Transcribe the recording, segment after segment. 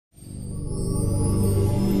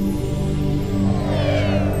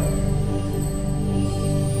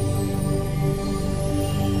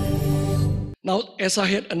Now, as I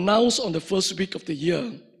had announced on the first week of the year,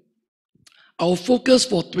 our focus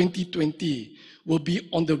for 2020 will be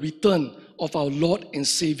on the return of our Lord and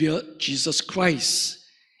Savior, Jesus Christ.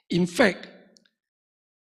 In fact,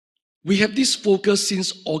 we have this focus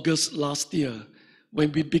since August last year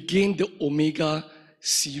when we began the Omega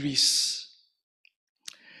series.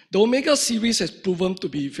 The Omega series has proven to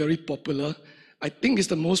be very popular. I think it's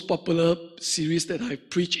the most popular series that I've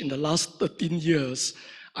preached in the last 13 years.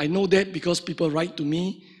 I know that because people write to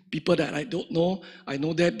me, people that I don't know. I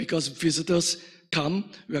know that because visitors come.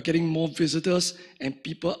 We are getting more visitors and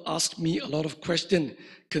people ask me a lot of questions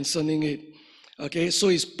concerning it. Okay, so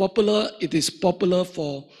it's popular. It is popular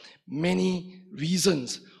for many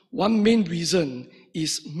reasons. One main reason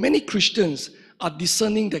is many Christians are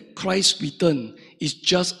discerning that Christ's return is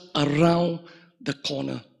just around the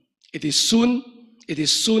corner. It is soon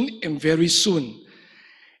and very soon.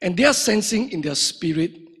 And they are sensing in their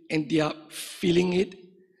spirit and they are feeling it.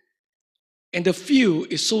 And the feel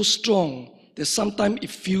is so strong that sometimes it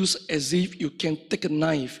feels as if you can take a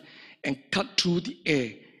knife and cut through the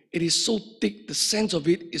air. It is so thick, the sense of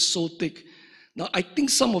it is so thick. Now, I think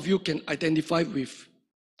some of you can identify with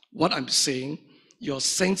what I'm saying. You're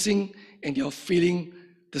sensing and you're feeling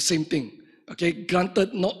the same thing. Okay,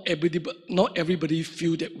 granted, not everybody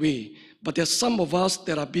feel that way, but there's some of us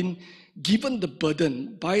that have been given the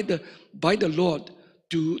burden by the Lord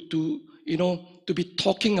to be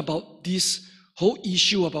talking about this whole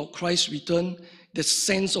issue about Christ's return. The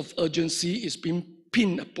sense of urgency is being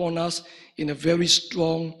pinned upon us in a very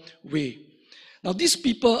strong way. Now, these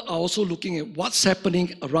people are also looking at what's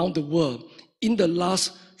happening around the world in the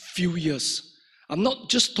last few years. I'm not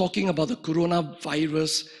just talking about the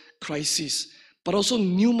coronavirus crisis, but also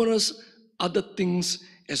numerous other things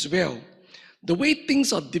as well. The way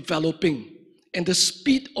things are developing and the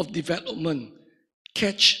speed of development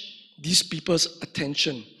catch these people's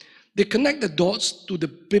attention. They connect the dots to the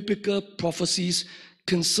biblical prophecies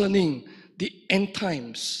concerning the end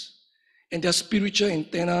times, and their spiritual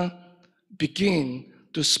antenna begin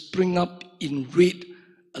to spring up in red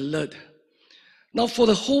alert. Now, for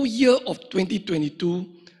the whole year of 2022,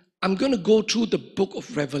 I'm going to go through the book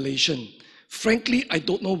of Revelation. Frankly, I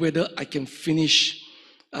don't know whether I can finish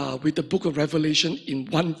with the book of Revelation in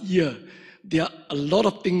 1 year. There are a lot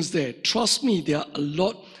of things there. Trust me, there are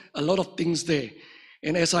a lot of things there.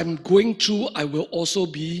 And as I'm going through, I will also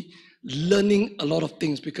be learning a lot of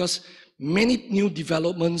things because many new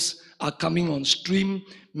developments are coming on stream.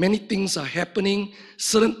 Many things are happening.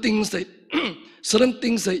 Certain things that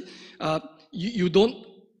you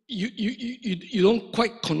don't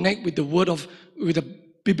quite connect with the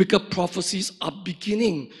biblical prophecies are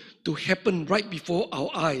beginning to happen right before our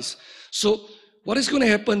eyes. So what is going to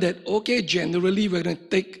happen that, okay, generally we're going to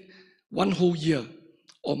take 1 whole year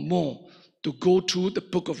or more to go through the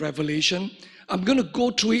book of Revelation. I'm going to go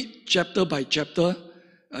through it chapter by chapter.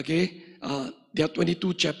 Okay, there are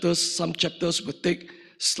 22 chapters. Some chapters will take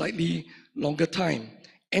slightly longer time.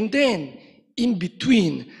 And then in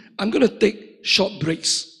between, I'm going to take short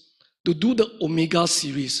breaks to do the Omega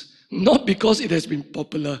series. Not because it has been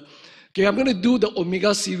popular. Okay, I'm going to do the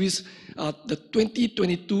Omega series, the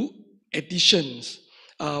 2022 editions,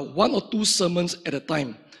 1 or 2 sermons at a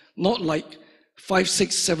time. Not like 5,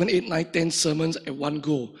 6, 7, 8, 9, 10 sermons at one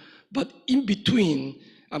go. But in between,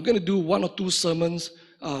 I'm going to do 1 or 2 sermons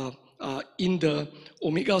in the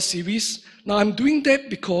Omega series. Now, I'm doing that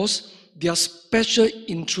because there are special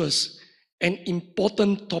interests and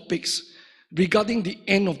important topics regarding the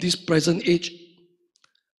end of this present age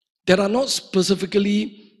that are not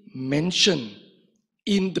specifically mentioned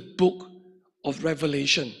in the book of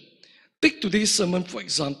Revelation. Take today's sermon, for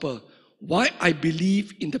example, why I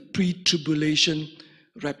believe in the pre-tribulation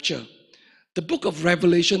rapture. The book of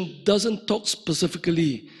Revelation doesn't talk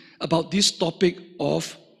specifically about this topic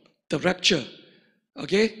of the rapture.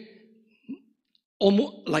 Okay?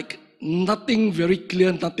 Almost like nothing very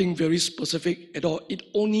clear, nothing very specific at all. It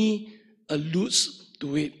only alludes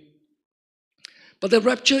to it. But the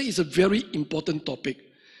rapture is a very important topic.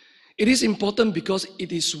 It is important because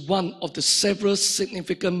it is one of the several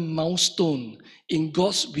significant milestones in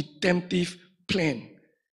God's redemptive plan.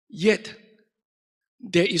 Yet,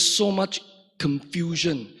 there is so much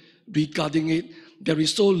confusion regarding it. There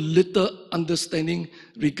is so little understanding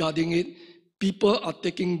regarding it. People are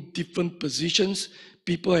taking different positions.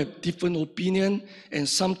 People have different opinions, and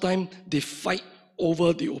sometimes they fight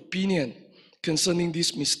over the opinion concerning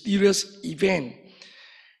this mysterious event.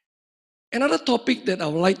 Another topic that I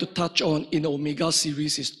would like to touch on in the Omega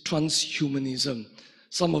series is transhumanism.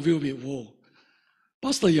 Some of you will be, whoa,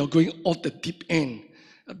 Pastor, you're going off the deep end.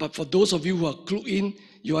 But for those of you who are clued in,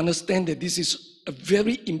 you understand that this is a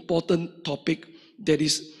very important topic that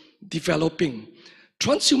is developing.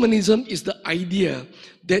 Transhumanism is the idea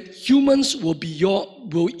that humans will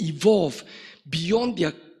evolve beyond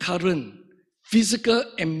their current physical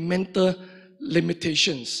and mental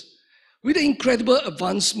limitations. With the incredible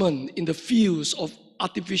advancement in the fields of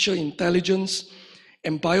artificial intelligence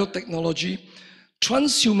and biotechnology,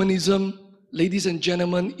 transhumanism, ladies and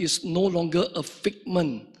gentlemen, is no longer a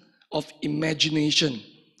figment of imagination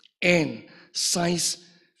and science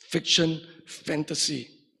fiction fantasy.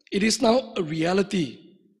 It is now a reality.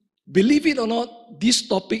 Believe it or not, this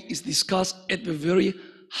topic is discussed at a very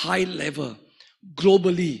high level,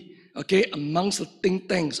 globally, okay, amongst the think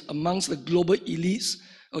tanks, amongst the global elites,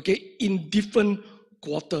 okay, in different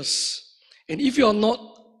quarters. And if you are not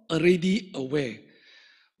already aware,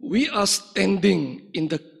 we are standing in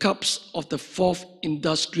the cusp of the fourth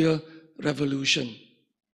industrial revolution.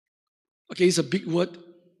 Okay, it's a big word,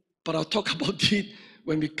 but I'll talk about it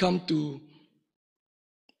when we come to,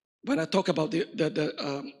 when I talk about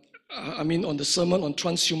on the sermon on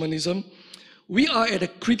transhumanism. We are at a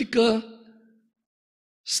critical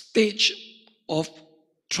stage of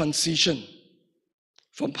transition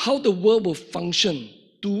from how the world will function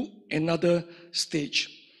to another stage.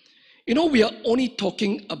 You know, we are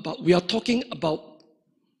talking about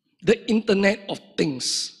the Internet of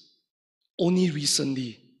Things only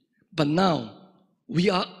recently. But now, we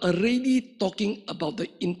are already talking about the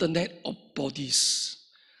Internet of Bodies.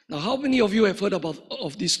 Now, how many of you have heard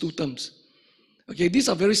of these two terms? Okay, these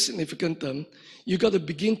are very significant terms. You got to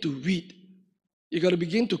begin to read. You got to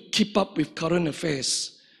begin to keep up with current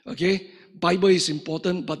affairs. Okay, Bible is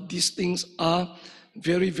important, but these things are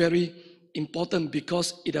very, very important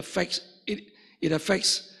because it affects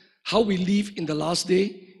how we live in the last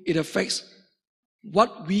day. It affects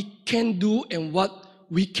what we can do and what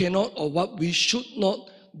we cannot, or what we should not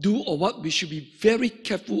do, or what we should be very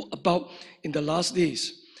careful about in the last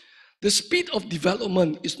days. The speed of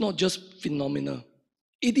development is not just phenomenal.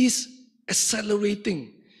 It is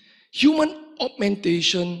accelerating. Human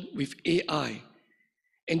augmentation with AI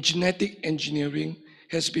and genetic engineering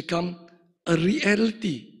has become a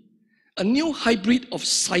reality. A new hybrid of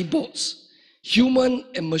cyborgs, human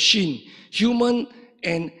and machine, human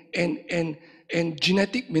and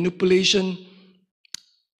genetic manipulation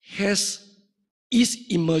is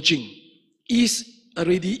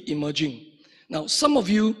already emerging. Now, some of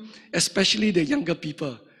you, especially the younger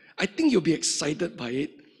people, I think you'll be excited by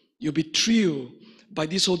it. You'll be thrilled by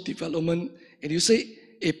this whole development. And you say,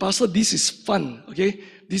 hey, Pastor, this is fun, okay?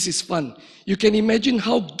 This is fun. You can imagine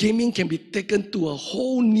how gaming can be taken to a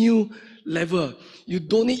whole new level. You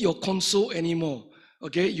don't need your console anymore,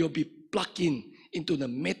 okay? You'll be plugged into the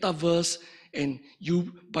metaverse, and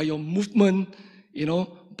you, by your movement,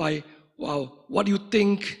 by what you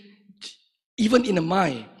think, even in the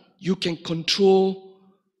mind, you can control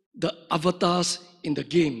the avatars in the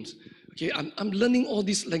games. Okay, I'm learning all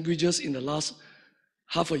these languages in the last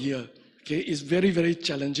half a year. Okay, it's very, very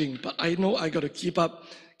challenging, but I know I got to keep up.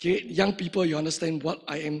 Okay, young people, you understand what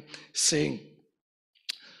I am saying.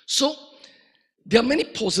 So, there are many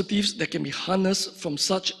positives that can be harnessed from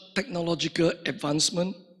such technological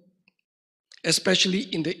advancement, especially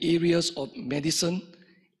in the areas of medicine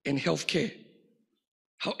and healthcare.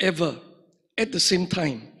 However, at the same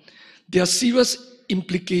time, there are serious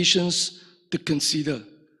implications to consider,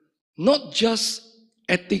 not just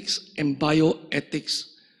ethics and bioethics,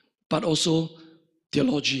 but also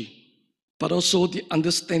theology, but also the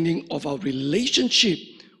understanding of our relationship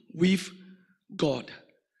with God.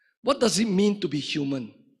 What does it mean to be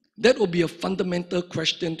human? That will be a fundamental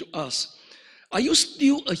question to ask. Are you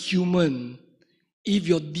still a human if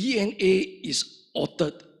your DNA is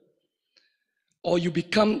altered, or you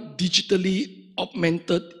become digitally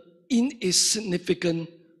augmented in a significant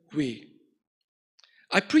way?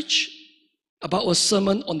 I preached about a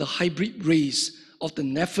sermon on the hybrid race of the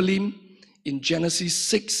Nephilim in Genesis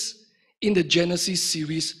 6 in the Genesis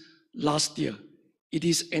series last year. It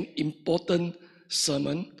is an important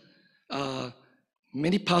sermon.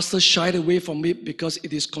 Many pastors shied away from it because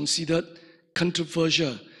it is considered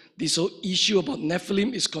controversial. This whole issue about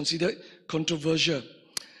Nephilim is considered controversial.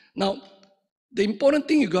 Now, the important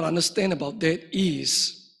thing you got to understand about that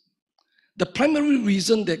is the primary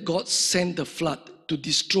reason that God sent the flood to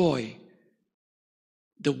destroy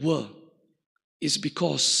the world is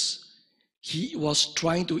because He was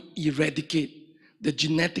trying to eradicate the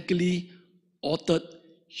genetically altered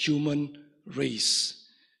human race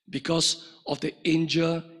because of the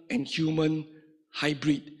angel and human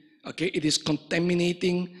hybrid. Okay, it is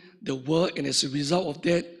contaminating the world, and as a result of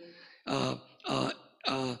that,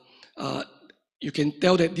 uh, uh, you can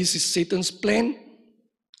tell that this is Satan's plan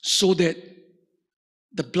so that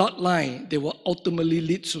the bloodline that will ultimately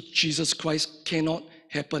lead to Jesus Christ cannot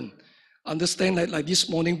happen. Understand that like this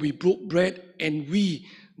morning we broke bread and we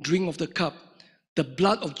drink of the cup. The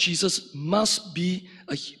blood of Jesus must be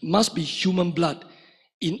human blood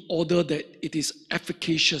in order that it is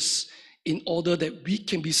efficacious, in order that we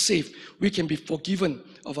can be saved, we can be forgiven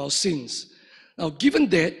of our sins. Now, given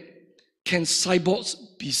that, can cyborgs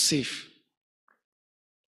be saved?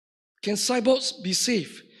 Can cyborgs be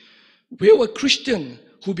saved? Will a Christian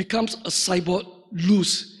who becomes a cyborg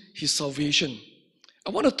lose his salvation? I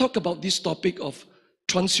want to talk about this topic of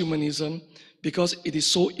transhumanism because it is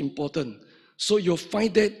so important. So you'll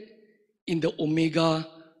find that in the Omega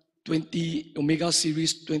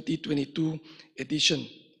Series 2022 edition.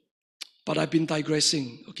 But I've been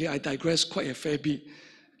digressing, okay? I digress quite a fair bit,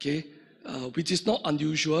 okay? Which is not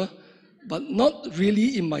unusual, but not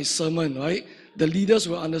really in my sermon, right? The leaders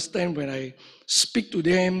will understand when I speak to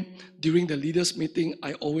them during the leaders' meeting,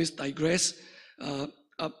 I always digress.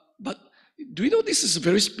 But do you know this is a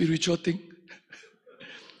very spiritual thing?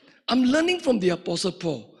 I'm learning from the Apostle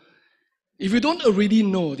Paul. If you don't already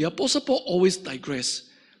know, the Apostle Paul always digress.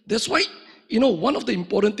 That's why, one of the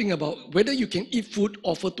important things about whether you can eat food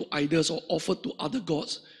offered to idols or offered to other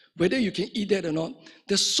gods, whether you can eat that or not,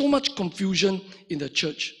 there's so much confusion in the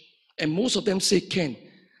church. And most of them say can.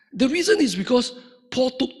 The reason is because Paul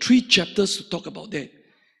took 3 chapters to talk about that.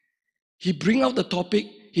 He bring out the topic,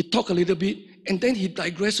 he talk a little bit, and then he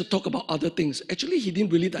digressed to talk about other things. Actually, he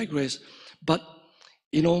didn't really digress, but,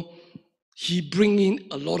 he bring in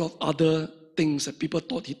a lot of other things that people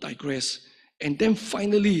thought he digressed. And then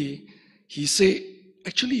finally, he said,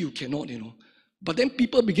 actually, you cannot, But then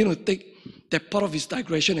people begin to take that part of his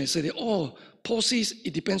digression and say, oh, Paul says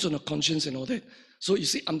it depends on the conscience and all that. So you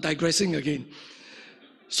see, I'm digressing again.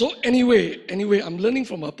 So anyway, I'm learning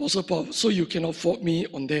from Apostle Paul, so you cannot fault me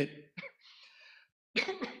on that.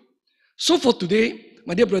 So for today,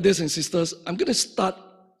 my dear brothers and sisters, I'm going to start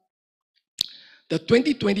the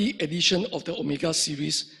 2020 edition of the Omega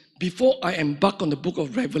series before I embark on the book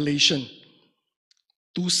of Revelation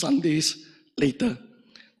 2 Sundays later.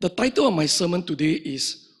 The title of my sermon today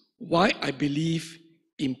is Why I Believe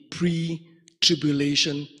in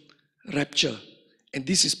Pre-tribulation Rapture. And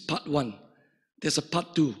this is part 1. There's a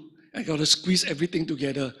part 2. I got to squeeze everything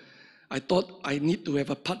together. I thought I need to have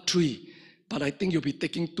a part 3, but I think you'll be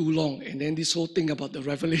taking too long. And then this whole thing about the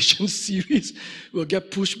Revelation series will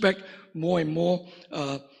get pushed back more and more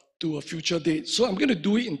to a future date. So I'm going to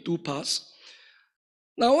do it in 2 parts.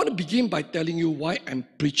 Now I want to begin by telling you why I'm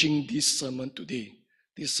preaching this sermon today.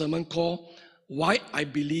 This sermon called Why I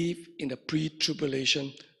Believe in the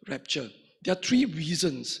Pre-tribulation Rapture. There are 3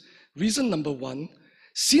 reasons. Reason number 1,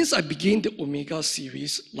 since I began the Omega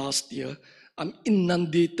series last year, I'm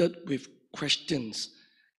inundated with questions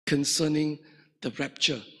concerning the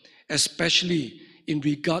rapture, especially in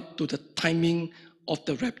regard to the timing of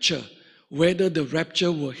the rapture, whether the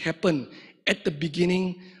rapture will happen at the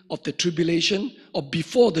beginning of the tribulation, or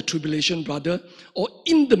before the tribulation rather, or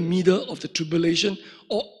in the middle of the tribulation,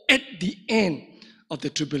 or at the end of the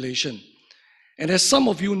tribulation. And as some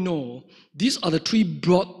of you know, these are the 3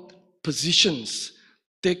 broad positions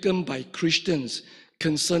taken by Christians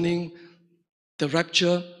concerning the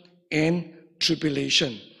rapture and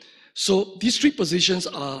tribulation. So these 3 positions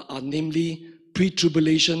are namely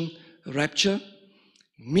pre-tribulation rapture,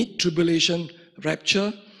 mid-tribulation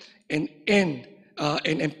rapture, and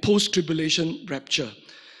post-tribulation rapture.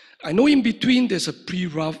 I know in between there's a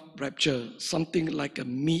pre-rapture, something like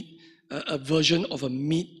a version of a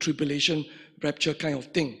mid-tribulation rapture kind of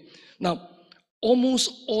thing. Now,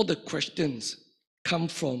 almost all the questions come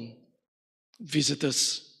from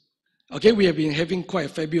visitors. Okay, we have been having quite a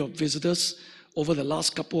fair bit of visitors over the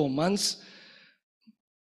last couple of months.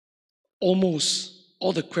 Almost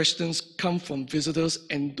all the questions come from visitors,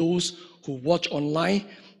 and those who watch online,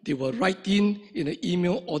 they will write in an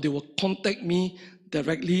email, or they will contact me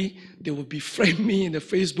directly. They will befriend me in the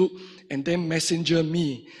Facebook and then messenger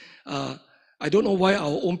me. I don't know why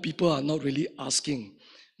our own people are not really asking.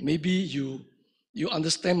 Maybe you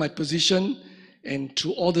understand my position, and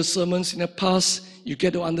through all the sermons in the past, you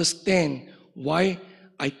get to understand why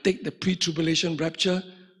I take the pre-tribulation rapture.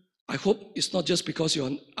 I hope it's not because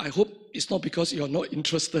you're not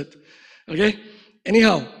interested. Okay?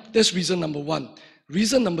 Anyhow, that's reason number 1.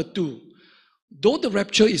 Reason number 2, though the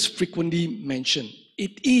rapture is frequently mentioned,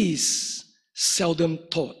 it is seldom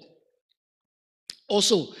taught.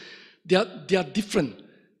 Also, there are different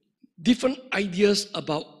ideas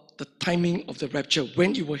about the timing of the rapture,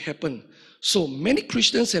 when it will happen. So many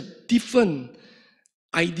Christians have different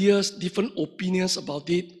ideas, different opinions about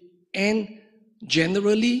it, and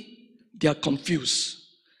generally they are confused.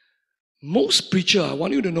 Most preachers, I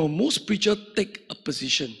want you to know, most preachers take a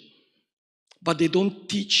position, but they don't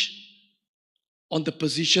teach on the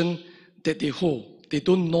position that they hold. They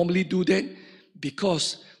don't normally do that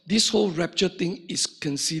because this whole rapture thing is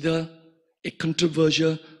considered a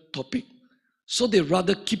controversial topic. So they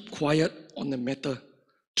rather keep quiet on the matter.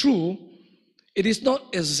 True, it is not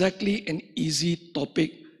exactly an easy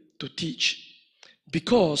topic to teach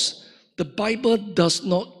because the Bible does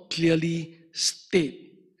not clearly state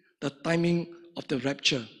the timing of the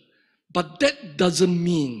rapture. But that doesn't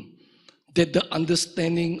mean that the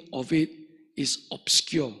understanding of it is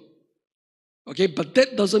obscure. Okay, but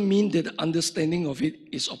that doesn't mean that the understanding of it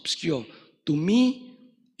is obscure. To me,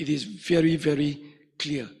 it is very, very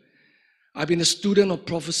clear. I've been a student of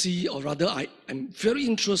prophecy, or rather, I am very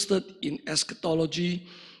interested in eschatology,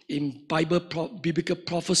 in biblical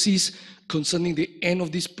prophecies concerning the end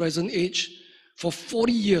of this present age for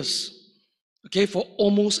 40 years. Okay, for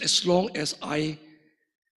almost as long as I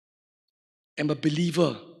am a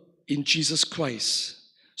believer in Jesus Christ.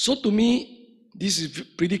 So to me, this is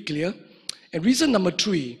pretty clear. And reason number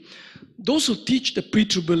 3, those who teach the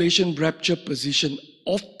pre-tribulation rapture position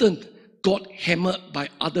often got hammered by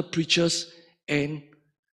other preachers and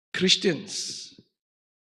Christians,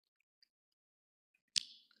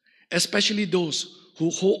 especially those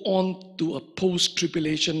who hold on to a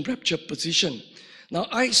post-tribulation rapture position. Now,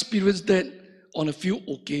 I experienced that on a few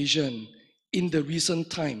occasions in the recent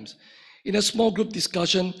times. In a small group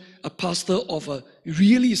discussion, a pastor of a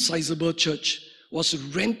really sizable church was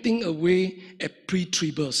ranting away at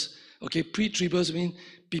pre-tribbers. Okay, pre-tribbers mean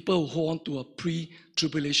people who hold on to a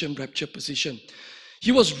pre-tribulation rapture position.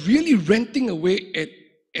 He was really ranting away at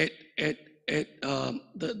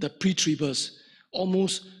the pre-tribbers,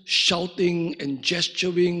 almost shouting and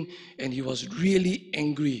gesturing, and he was really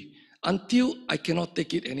angry until I cannot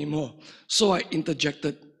take it anymore. So I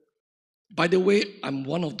interjected, "By the way, I'm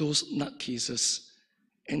one of those nutcases."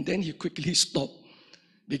 And then he quickly stopped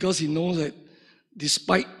because he knows that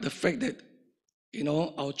despite the fact that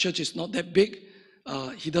our church is not that big,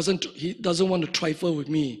 he doesn't want to trifle with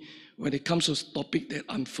me when it comes to a topic that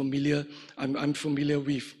I'm familiar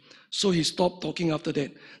with. So he stopped talking after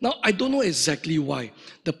that. Now, I don't know exactly why.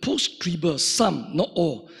 The post-tribbers, some, not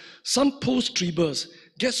all, some post-tribbers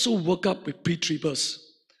get so worked up with pre-tribbers.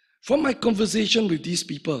 From my conversation with these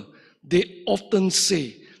people, they often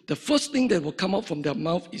say, the first thing that will come out from their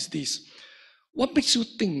mouth is this: "What makes you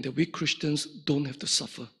think that we Christians don't have to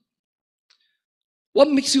suffer? What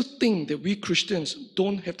makes you think that we Christians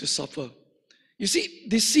don't have to suffer?" You see,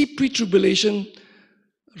 they see pre-tribulation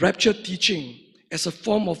rapture teaching as a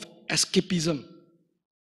form of escapism.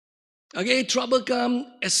 Okay, trouble come,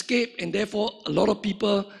 escape, and therefore a lot of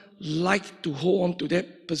people like to hold on to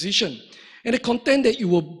that position. And they contend that it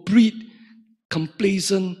will breed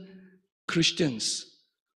complacent Christians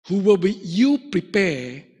who will be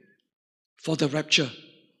ill-prepared for the rapture,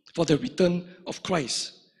 for the return of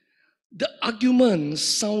Christ. The argument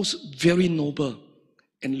sounds very noble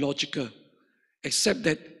and logical, except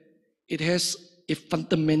that it has a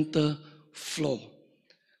fundamental flaw.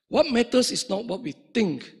 What matters is not what we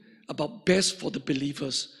think about best for the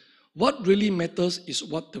believers. What really matters is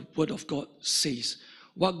what the Word of God says,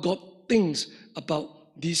 what God thinks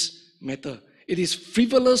about this matter. It is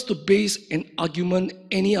frivolous to base any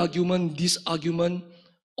argument, this argument,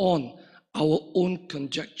 on our own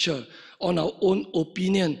conjecture, on our own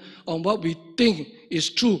opinion, on what we think is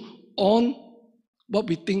true, on what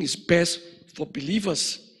we think is best for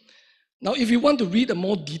believers. Now, if you want to read a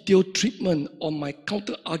more detailed treatment on my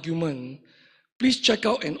counter-argument, please check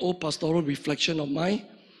out an old pastoral reflection of mine,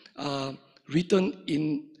 written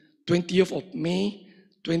in 20th of May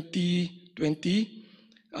 2020.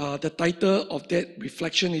 The title of that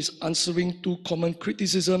reflection is "Answering Two Common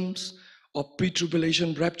Criticisms of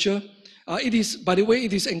Pre-Tribulation Rapture." By the way,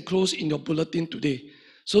 it is enclosed in your bulletin today.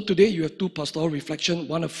 So today you have two pastoral reflections,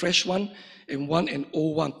 one a fresh one and one an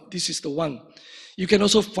old one. This is the one. You can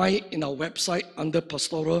also find it in our website under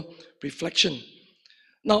pastoral reflection.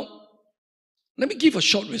 Now, let me give a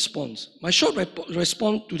short response. My short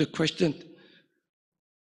response to the question,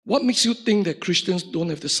 what makes you think that Christians don't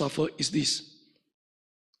have to suffer, is this: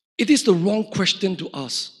 it is the wrong question to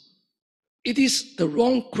ask. It is the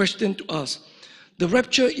wrong question to ask. The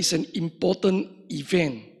rapture is an important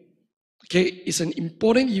event. Okay, it's an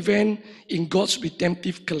important event in God's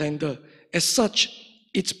redemptive calendar. As such,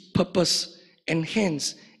 its purpose and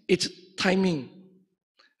hence its timing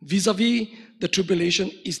vis-a-vis the tribulation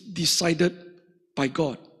is decided by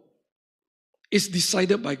God. It's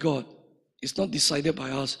decided by God. It's not decided by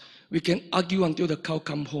us. We can argue until the cow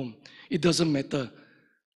come home. It doesn't matter.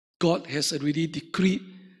 God has already decreed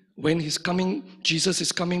when He's coming, Jesus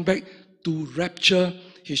is coming back to rapture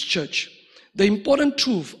His church. The important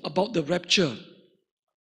truth about the rapture,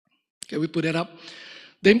 can we put that up?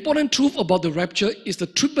 The important truth about the rapture is the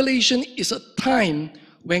tribulation is a time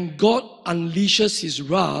when God unleashes His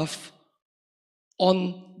wrath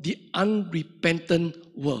on the unrepentant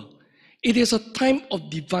world. It is a time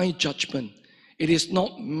of divine judgment. It is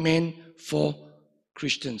not meant for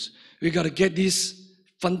Christians. We got to get this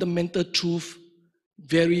fundamental truth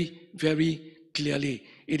very, very clearly.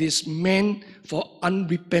 It is meant for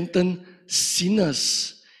unrepentant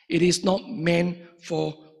sinners. It is not meant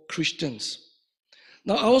for Christians.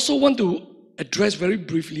 Now, I also want to address very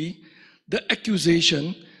briefly the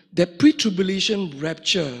accusation that pre-tribulation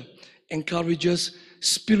rapture encourages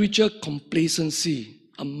spiritual complacency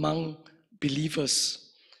among believers.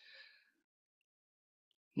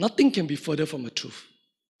 Nothing can be further from the truth.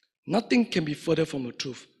 Nothing can be further from the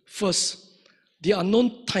truth. First, the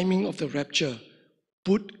unknown timing of the rapture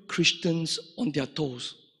put Christians on their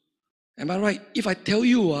toes. Am I right? If I tell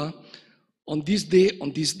you on this day,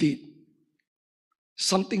 on this date,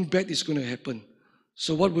 something bad is going to happen.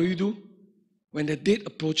 So what will you do? When the date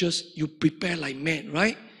approaches, you prepare like mad,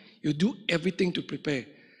 right? You do everything to prepare.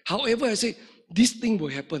 However, I say, this thing will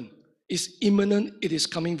happen. It's imminent. It is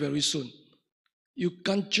coming very soon. You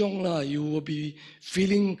kanchong lah. You will be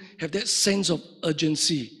have that sense of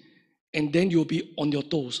urgency. And then you'll be on your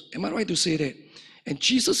toes. Am I right to say that? And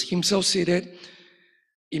Jesus Himself said that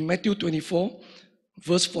in Matthew 24,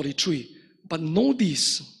 verse 43. But know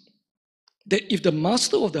this, that if the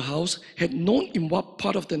master of the house had known in what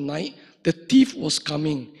part of the night the thief was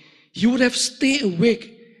coming, he would have stayed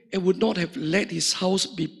awake and would not have let his house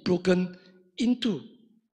be broken into.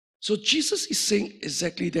 So Jesus is saying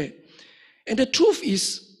exactly that. And the truth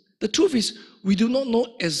is, we do not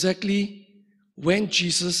know exactly when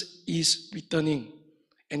Jesus is returning.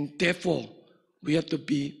 And therefore, we have to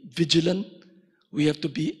be vigilant, we have to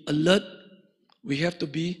be alert, we have to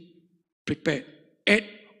be prepared at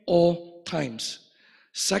all times.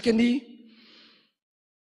 Secondly,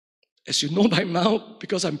 as you know by now,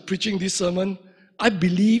 because I'm preaching this sermon, I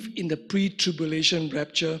believe in the pre-tribulation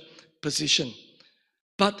rapture position.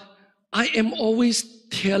 But I am always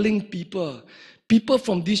telling people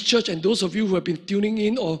from this church, and those of you who have been tuning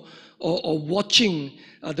in or watching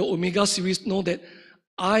the Omega series know that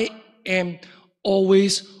I am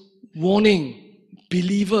always warning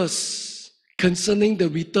believers concerning the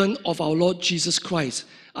return of our Lord Jesus Christ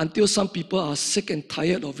until some people are sick and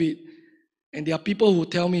tired of it. And there are people who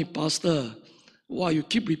tell me, Pastor, why you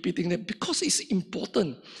keep repeating that? Because it's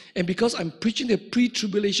important. And because I'm preaching the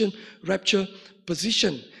pre-tribulation rapture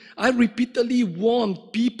position, I repeatedly warn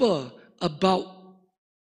people about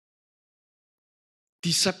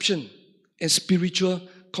deception and spiritual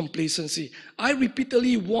complacency. I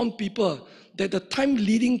repeatedly warn people that the time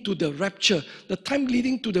leading to the rapture, the time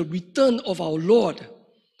leading to the return of our Lord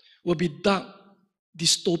will be dark,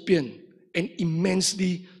 dystopian, and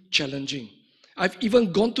immensely challenging. I've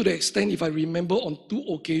even gone to the extent, if I remember, on 2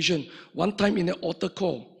 occasions, one time in an altar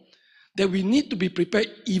call, that we need to be prepared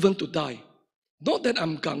even to die. Not that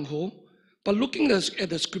I'm gung-ho, but looking at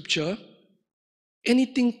the scripture,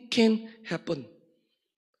 anything can happen.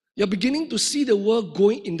 You're beginning to see the world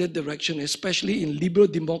going in that direction, especially in liberal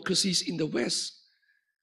democracies in the West.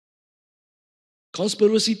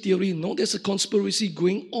 Conspiracy theory, no, there's a conspiracy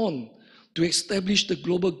going on to establish the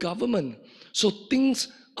global government. So things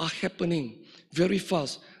are happening very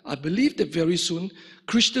fast. I believe that very soon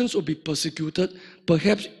Christians will be persecuted,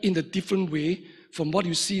 perhaps in a different way from what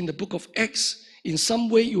you see in the book of Acts. In some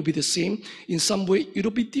way it will be the same, in some way it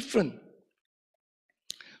will be different.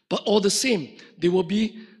 But all the same, there will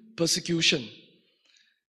be persecution.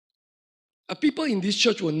 People in this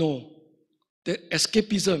church will know that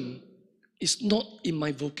escapism is not in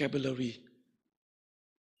my vocabulary.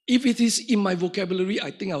 If it is in my vocabulary,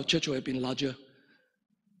 I think our church would have been larger.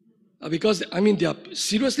 Because, there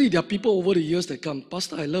are people over the years that come,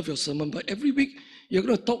 Pastor, I love your sermon, but every week you're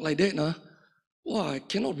going to talk like that. I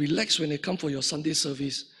cannot relax when they come for your Sunday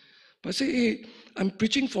service. But I say, hey, I'm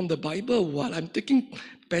preaching from the Bible while I'm taking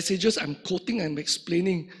passages, I'm quoting, I'm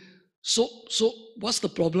explaining. So what's the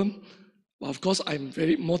problem? Well, of course, I'm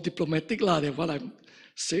very more diplomatic than what I'm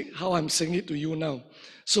saying, how I'm saying it to you now.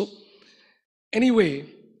 So, anyway,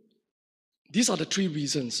 these are the 3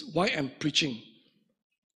 reasons why I'm preaching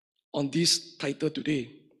on this title today.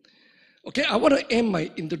 Okay, I want to end my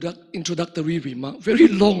introductory remark. Very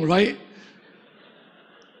long, right?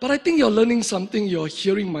 But I think you're learning something, you're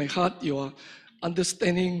hearing my heart, you're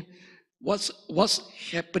understanding what's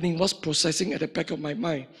happening, what's processing at the back of my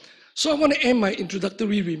mind. So I want to end my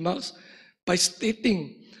introductory remarks by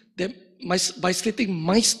stating my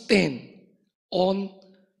stand on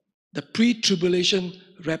the pre-tribulation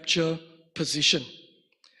rapture position.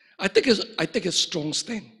 I take a strong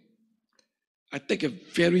stand. I take a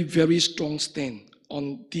very, very strong stand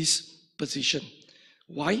on this position.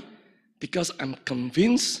 Why? Because I'm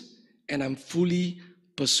convinced and I'm fully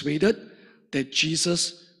persuaded that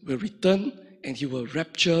Jesus will return and he will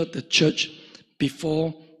rapture the church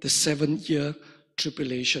before the 7-year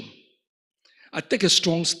tribulation. I take a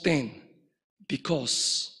strong stand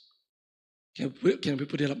because, can we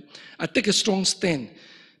put it up? I take a strong stand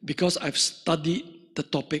because I've studied the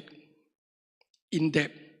topic in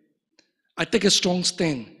depth. I take a strong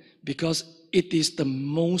stand because it is the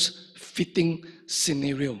most fitting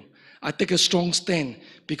scenario. I take a strong stand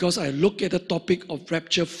because I look at the topic of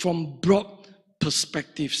rapture from broad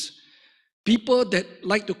perspectives. People that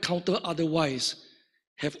like to counter otherwise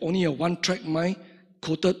have only a one-track mind,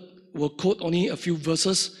 will quote only a few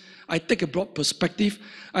verses. I take a broad perspective.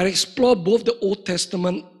 I explore both the Old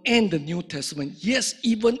Testament and the New Testament. Yes,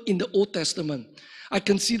 even in the Old Testament, I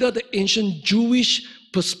consider the ancient Jewish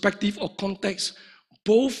perspective or context,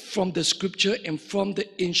 both from the scripture and from the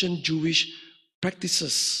ancient Jewish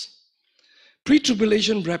practices.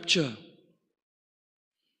 Pre-tribulation rapture,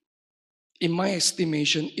 in my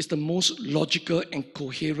estimation, is the most logical and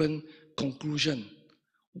coherent conclusion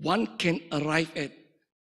one can arrive at,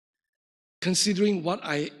 considering what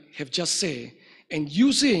I have just said and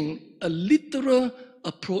using a literal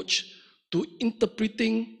approach to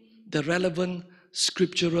interpreting the relevant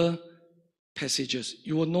scriptural passages.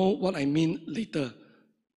 You will know what I mean later.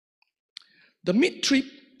 The mid-trib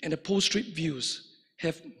and the post-trib views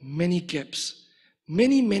have many gaps,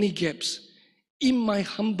 many gaps. In my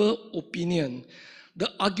humble opinion, the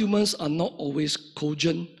arguments are not always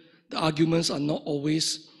cogent, the arguments are not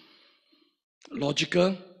always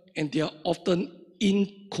logical, and they are often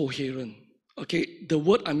incoherent. Okay, the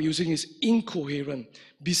word I'm using is incoherent.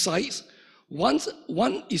 Besides, one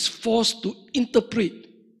is forced to interpret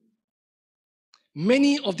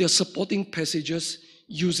many of their supporting passages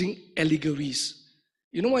using allegories.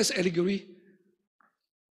 You know what is allegory?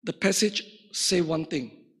 The passage say one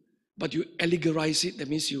thing, but you allegorize it. That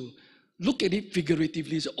means you look at it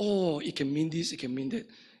figuratively. Say, oh, it can mean this, it can mean that.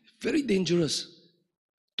 Very dangerous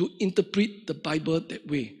to interpret the Bible that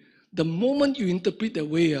way. The moment you interpret that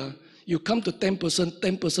way, you come to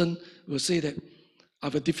 10% will say that I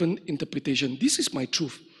have a different interpretation. This is my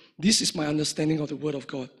truth. This is my understanding of the Word of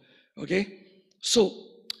God. Okay? So,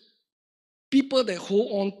 people that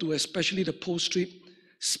hold on to, especially the post-trib,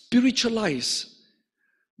 spiritualize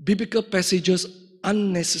biblical passages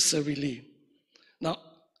unnecessarily. Now,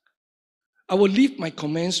 I will leave my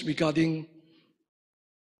comments regarding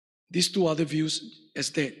these two other views as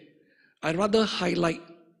that. I rather highlight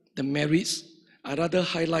the merits, I rather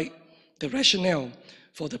highlight the rationale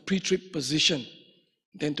for the pre-trib position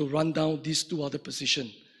than to run down these two other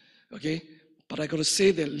positions. Okay? But I got to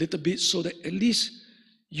say that a little bit so that at least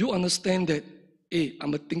you understand that, hey,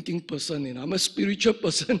 I'm a thinking person, and I'm a spiritual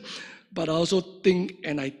person, but I also think,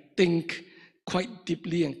 and I think quite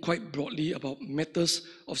deeply and quite broadly about matters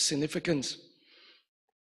of significance.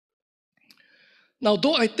 Now,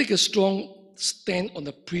 though I take a strong stand on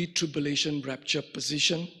the pre-tribulation rapture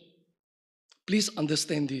position, please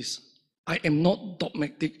understand this. I am not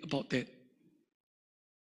dogmatic about that.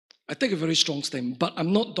 I take a very strong stand, but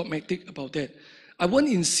I'm not dogmatic about that. I won't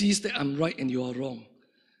insist that I'm right and you are wrong.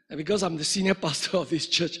 And because I'm the senior pastor of this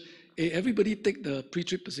church, hey, everybody take the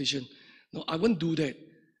pre-trib position. No, I won't do that.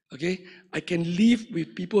 Okay? I can live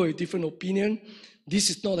with people with different opinion. This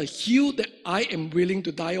is not a hill that I am willing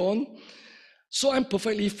to die on. So I'm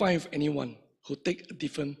perfectly fine with anyone who take a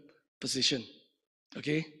different position.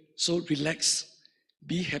 Okay? So relax.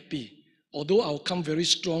 Be happy. Although I'll come very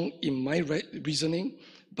strong in my reasoning,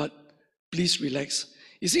 but please relax.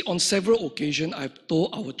 You see, on several occasions, I've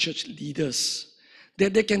told our church leaders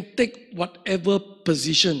that they can take whatever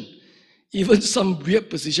position, even some weird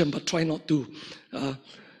position, but try not to.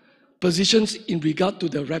 Positions in regard to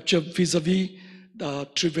the rapture vis-a-vis the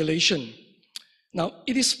tribulation. Now,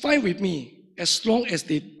 it is fine with me as long as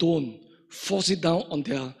they don't force it down on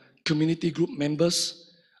their community group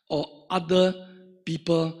members or other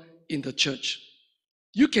people in the church.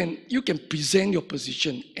 You can present your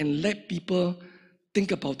position and let people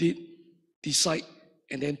think about it, decide,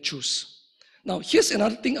 and then choose. Now, here's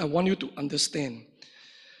another thing I want you to understand.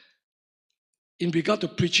 In regard to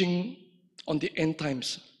preaching on the end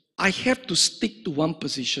times, I have to stick to one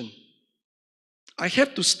position. I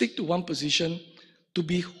have to stick to one position to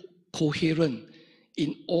be coherent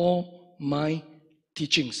in all my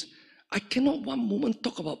teachings. I cannot one moment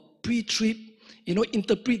talk about pre-trib,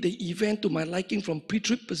 interpret the event to my liking from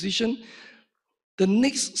pre-trib position, the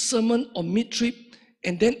next sermon on mid-trib,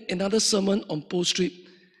 and then another sermon on post-trib,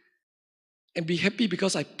 and be happy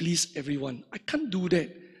because I please everyone. I can't do that.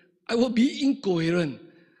 I will be incoherent.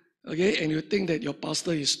 Okay, and you think that your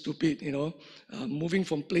pastor is stupid, moving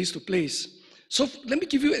from place to place. So let me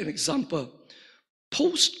give you an example.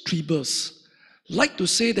 Post-tribers like to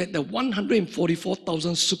say that the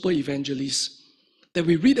 144,000 super evangelists that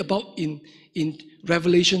we read about in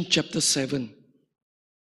Revelation chapter 7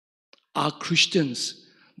 are Christians.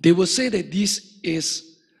 They will say that this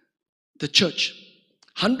is the church.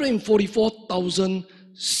 144,000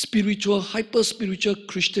 spiritual, hyper-spiritual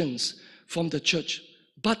Christians from the church.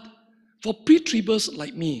 But for pre-tribers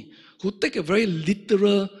like me, who take a very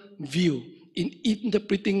literal view in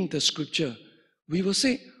interpreting the scripture, we will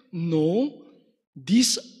say, no,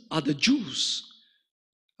 these are the Jews.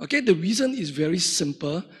 Okay, the reason is very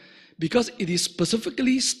simple, because it is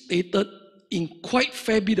specifically stated in quite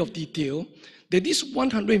fair bit of detail that this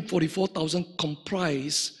 144,000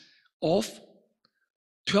 comprise of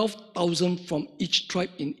 12,000 from each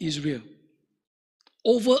tribe in Israel.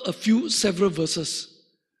 Over several verses.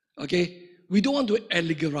 Okay, we don't want to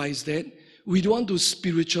allegorize that. We don't want to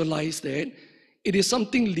spiritualize that. It is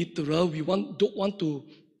something literal. We don't want to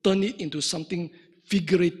turn it into something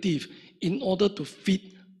figurative in order to fit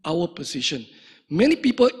our position. Many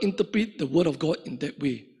people interpret the word of God in that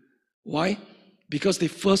way. Why? Because they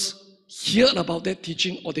first hear about that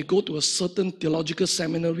teaching, or they go to a certain theological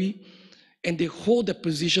seminary and they hold that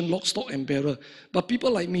position lock, stock, and barrel. But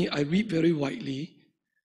people like me, I read very widely.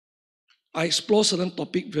 I explore certain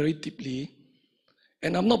topic very deeply,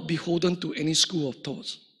 and I'm not beholden to any school of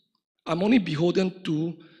thoughts. I'm only beholden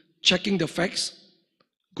to checking the facts,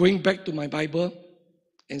 going back to my Bible,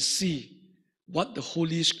 and see what the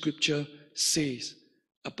Holy Scripture says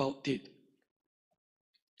about it.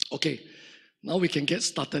 Okay, now we can get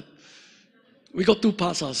started. We got two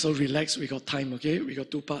parts, so relax, we got time, okay? We got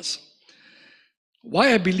two parts.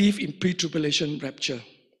 Why I believe in pre-tribulation rapture.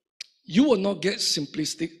 You will not get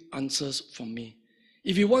simplistic answers from me.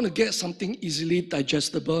 If you want to get something easily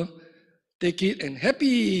digestible, take it and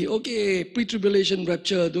happy, okay, pre-tribulation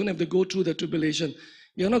rapture, don't have to go through the tribulation.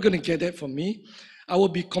 You're not going to get that from me. I will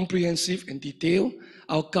be comprehensive and detailed.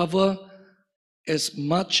 I'll cover as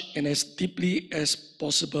much and as deeply as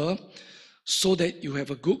possible so that you have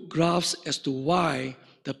a good grasp as to why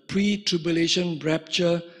the pre-tribulation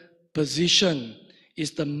rapture position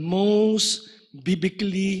is the most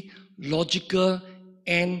biblically logical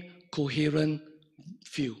and coherent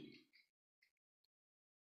view.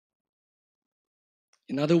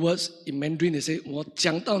 In other words, in Mandarin they say, 我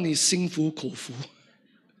讲到你心服口服.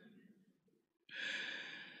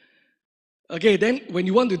 Okay, then when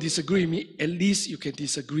you want to disagree with me, at least you can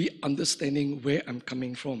disagree understanding where I'm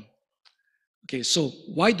coming from. Okay, so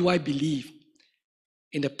why do I believe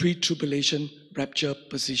in the pre-tribulation rapture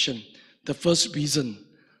position? The first reason,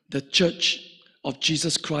 the church of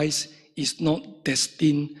Jesus Christ is not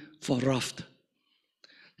destined for wrath.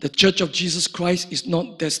 The church of Jesus Christ is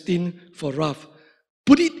not destined for wrath.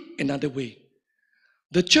 Put it another way.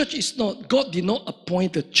 The church is not, God did not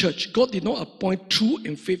appoint the church. God did not appoint true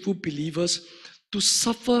and faithful believers to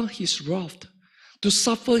suffer his wrath, to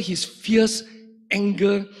suffer his fierce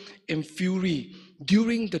anger and fury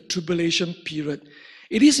during the tribulation period.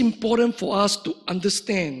 It is important for us to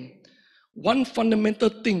understand one fundamental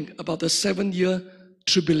thing about the 7-year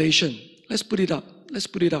tribulation. Let's put it up.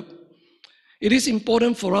 It is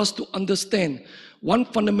important for us to understand one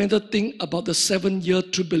fundamental thing about the 7-year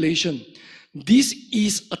tribulation. This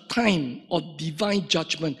is a time of divine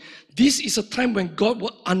judgment. This is a time when God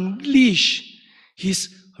will unleash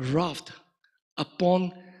his wrath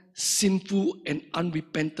upon sinful and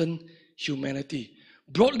unrepentant humanity.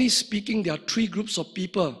 Broadly speaking, there are 3 groups of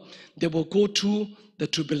people that will go through the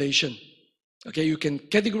tribulation. Okay, you can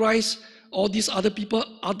categorize all these other people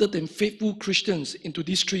other than faithful Christians into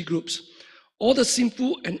these 3 groups. All the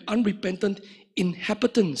sinful and unrepentant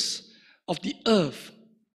inhabitants of the earth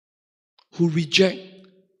who reject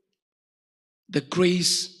the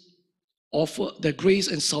grace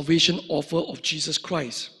and salvation offer of Jesus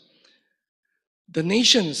Christ. The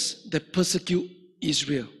nations that persecute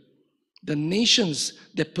Israel. The nations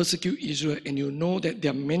that persecute Israel, and you know that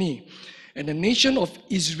there are many. And the nation of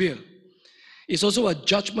Israel is also a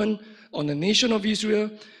judgment on the nation of Israel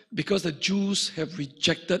because the Jews have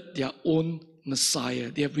rejected their own Messiah.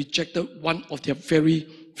 They have rejected one of their very,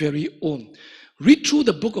 very own. Read through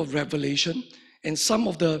the book of Revelation, and some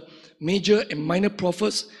of the major and minor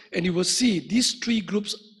prophets, and you will see these three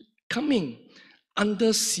groups coming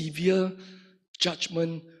under severe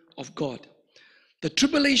judgment of God. The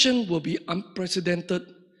tribulation will be unprecedented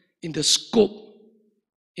in the scope,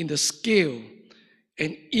 in the scale,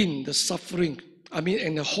 and in the suffering.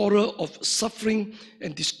 And the horror of suffering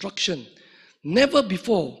and destruction. Never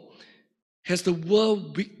before has the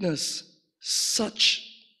world witnessed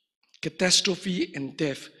such catastrophe and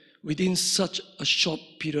death within such a short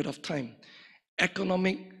period of time.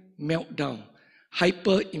 Economic meltdown,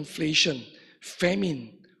 hyperinflation,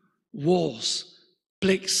 famine, wars,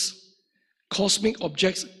 plagues, cosmic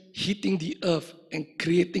objects hitting the earth and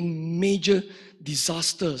creating major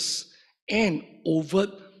disasters, and overt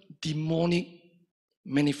demonic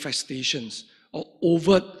manifestations or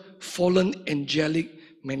overt fallen angelic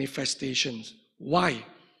manifestations. Why?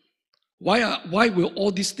 Why will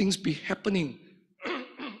all these things be happening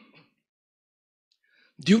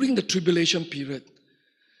during the tribulation period?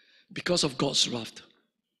 Because of God's wrath.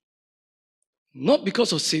 Not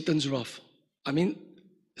because of Satan's wrath.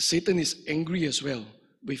 Satan is angry as well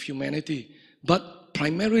with humanity, but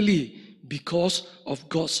primarily because of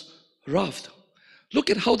God's wrath. Look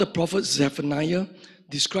at how the prophet Zephaniah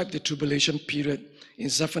described the tribulation period in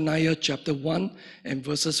Zephaniah chapter 1 and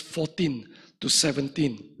verses 14 to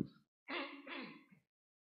 17.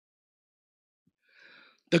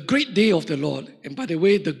 The great day of the Lord, and by the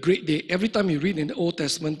way, the great day, every time you read in the Old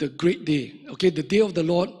Testament, the great day, okay, the day of the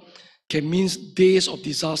Lord can mean days of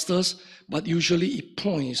disasters, but usually it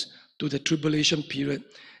points to the tribulation period.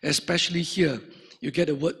 Especially here, you get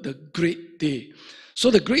the word the great day. So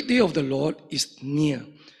the great day of the Lord is near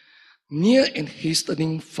and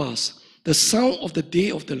hastening fast. The sound of the day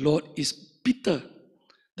of the Lord is bitter.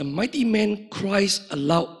 The mighty man cries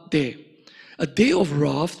aloud there. A day of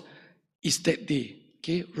wrath is that day.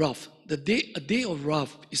 Okay, wrath. A day of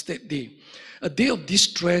wrath is that day. A day of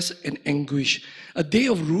distress and anguish. A day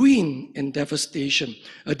of ruin and devastation.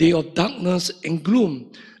 A day of darkness and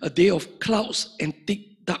gloom. A day of clouds and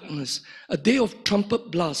thick darkness. A day of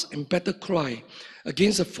trumpet blast and battle cry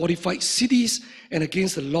against the fortified cities and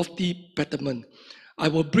against the lofty battlement. I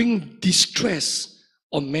will bring distress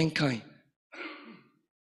on mankind.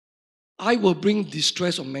 I will bring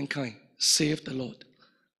distress on mankind, saith the Lord.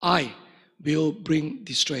 I will bring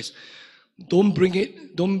distress. Don't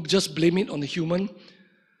just blame it on the human.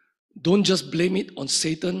 Don't just blame it on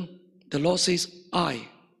Satan. The Lord says, I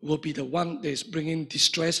will be the one that is bringing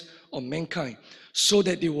distress on mankind so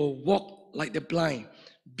that they will walk like the blind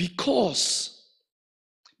because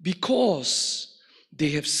they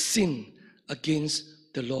have sinned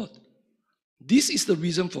against the Lord. This is the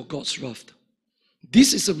reason for God's wrath.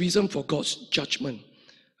 This is the reason for God's judgment.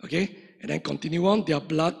 Okay? And then continue on. Their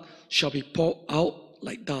blood shall be poured out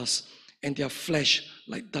like dust, and their flesh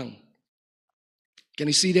like dung. Can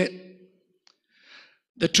you see that?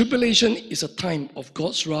 The tribulation is a time of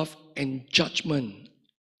God's wrath and judgment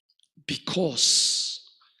because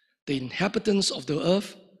the inhabitants of the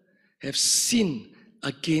earth have sinned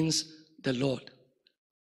against the Lord.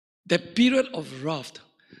 That period of wrath,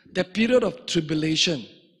 that period of tribulation,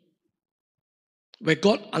 where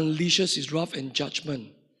God unleashes his wrath and judgment,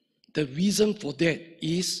 the reason for that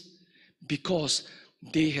is because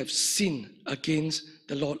they have sinned against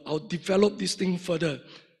the Lord. I'll develop this thing further.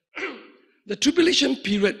 The tribulation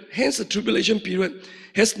period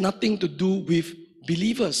has nothing to do with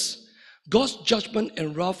believers. God's judgment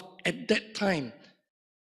and wrath at that time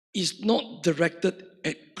is not directed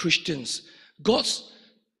at Christians. God's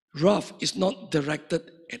wrath is not directed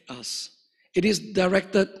at us. It is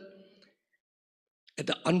directed at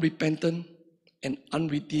the unrepentant and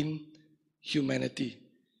unredeemed humanity.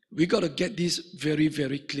 We got to get this very,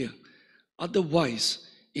 very clear. Otherwise,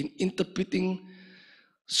 in interpreting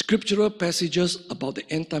scriptural passages about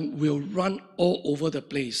the end time, we'll run all over the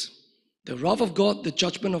place. The wrath of God, the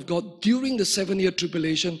judgment of God during the 7-year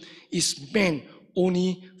tribulation is meant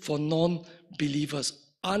only for non-believers,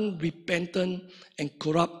 unrepentant and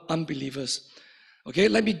corrupt unbelievers. Okay,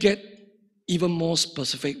 let me get even more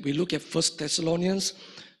specific. We look at 1 Thessalonians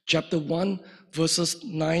chapter 1, verses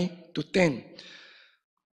 9 to 10.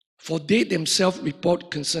 For they themselves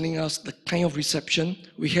report concerning us the kind of reception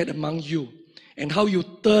we had among you, and how you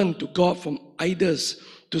turned to God from idols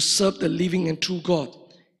to serve the living and true God,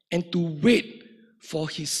 and to wait for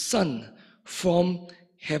his Son from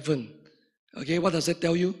heaven. Okay, what does that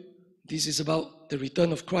tell you? This is about the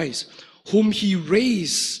return of Christ, whom he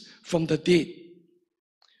raised from the dead.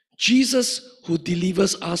 Jesus, who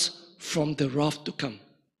delivers us from the wrath to come.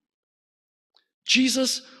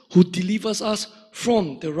 Jesus, who delivers us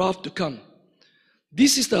from the wrath to come.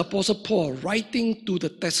 This is the Apostle Paul writing to the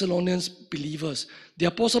Thessalonians believers. The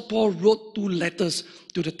Apostle Paul wrote 2 letters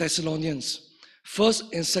to the Thessalonians. 1st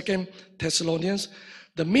and 2nd Thessalonians.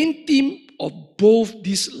 The main theme of both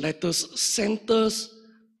these letters centers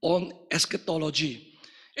on eschatology.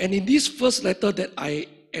 And in this first letter that I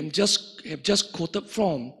have just quoted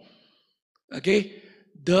from, okay,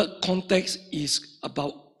 the context is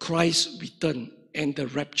about Christ's return and the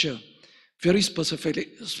rapture. Very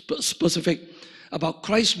specific about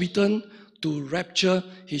Christ's return to rapture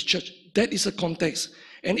his church. That is the context.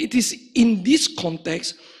 And it is in this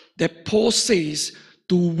context that Paul says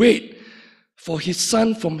to wait for his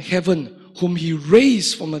Son from heaven, whom he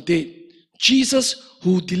raised from the dead, Jesus,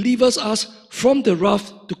 who delivers us from the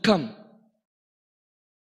wrath to come.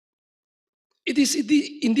 It is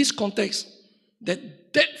in this context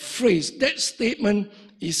that phrase, that statement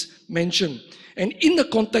is mentioned. And in the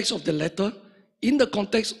context of the letter, in the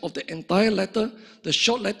context of the entire letter, the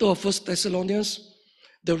short letter of 1 Thessalonians,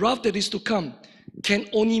 the wrath that is to come can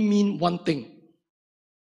only mean one thing: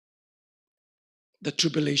 the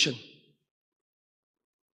tribulation,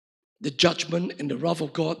 the judgment and the wrath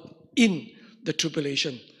of God in the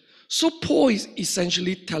tribulation. So Paul is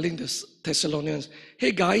essentially telling the Thessalonians,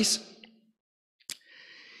 hey guys,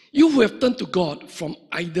 you who have turned to God from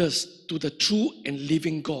idols to the true and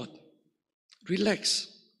living God, relax.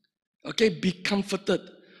 Okay, be comforted.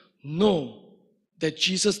 Know that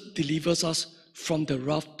Jesus delivers us from the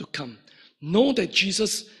wrath to come. Know that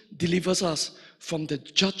Jesus delivers us from the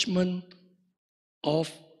judgment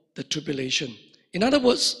of the tribulation. In other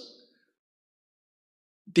words,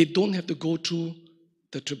 they don't have to go through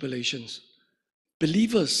the tribulations.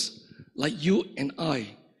 Believers like you and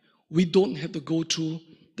I, we don't have to go through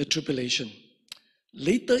the tribulation.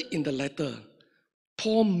 Later in the letter,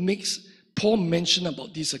 Paul mentioned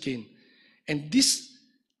about this again. And these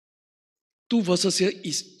 2 verses here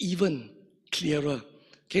is even clearer.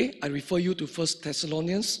 Okay, I refer you to 1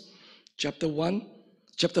 Thessalonians chapter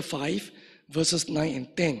 5, verses 9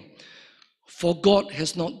 and 10. For God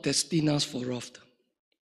has not destined us for wrath.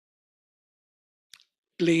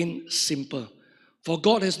 Plain, simple. For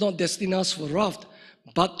God has not destined us for wrath,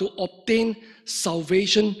 but to obtain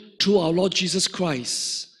salvation through our Lord Jesus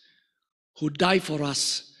Christ, who died for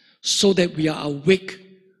us, so that we are awake,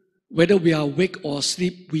 whether we are awake or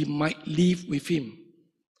asleep, we might live with him.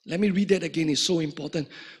 Let me read that again, it's so important.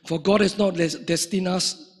 For God has not destined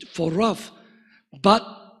us for wrath,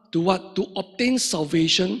 but to what? To obtain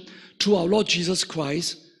salvation through our Lord Jesus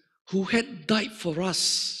Christ, who had died for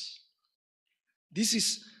us. This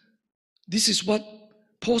is what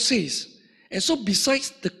Paul says. And so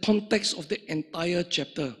besides the context of the entire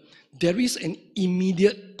chapter, there is an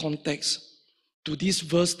immediate context to this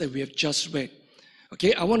verse that we have just read.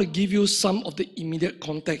 Okay, I want to give you some of the immediate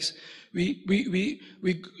context. We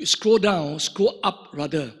scroll up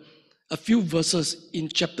a few verses in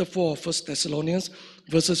chapter 4 of 1 Thessalonians,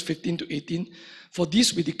 verses 15 to 18. For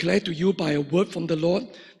this we declare to you by a word from the Lord,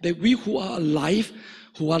 that we who are alive,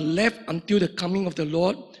 who are left until the coming of the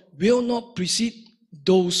Lord, will not precede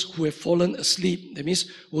those who have fallen asleep. That means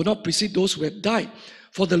will not precede those who have died.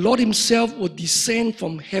 For the Lord himself will descend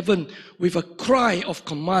from heaven with a cry of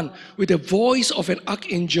command, with the voice of an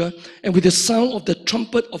archangel, and with the sound of the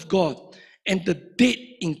trumpet of God. And the dead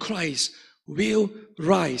in Christ will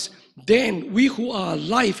rise. Then we who are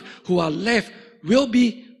alive, who are left, will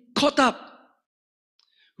be caught up,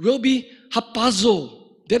 will be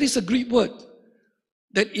harpazo. That is a Greek word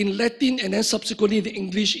that in Latin and then subsequently in the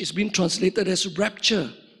English is being translated as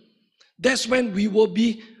rapture. That's when we will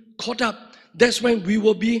be caught up. That's when we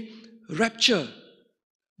will be raptured.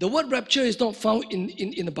 The word rapture is not found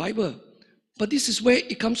in the Bible, but this is where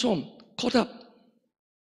it comes from, caught up.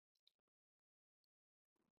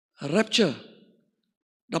 Rapture,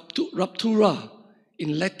 raptura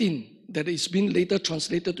in Latin, that is being later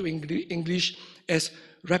translated to English as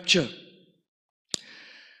rapture.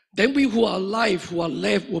 Then we who are alive, who are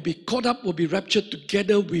left, will be caught up, will be raptured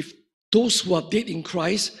together with those who are dead in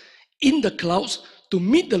Christ in the clouds to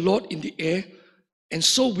meet the Lord in the air, and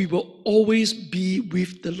so we will always be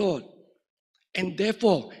with the Lord. And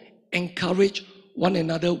therefore, encourage one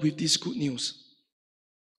another with this good news.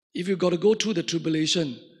 If you've got to go through the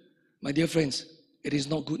tribulation, my dear friends, it is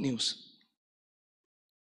not good news.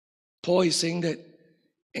 Paul is saying that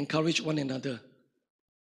encourage one another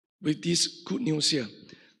with this good news here.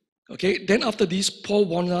 Okay, then after this, Paul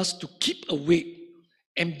warns us to keep awake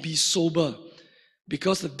and be sober,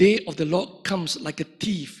 because the day of the Lord comes like a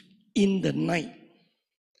thief in the night.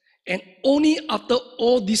 And only after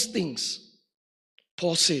all these things,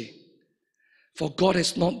 Paul says, for God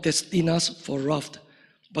has not destined us for wrath,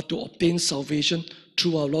 but to obtain salvation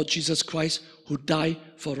through our Lord Jesus Christ, who died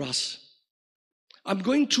for us. I'm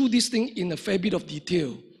going through this thing in a fair bit of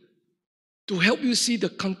detail to help you see the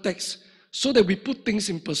context so that we put things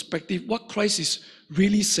in perspective, what Christ is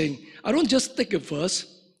really saying. I don't just take a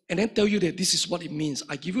verse and then tell you that this is what it means.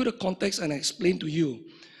 I give you the context and I explain to you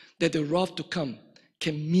that the wrath to come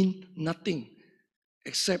can mean nothing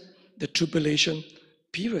except the tribulation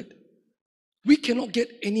period. We cannot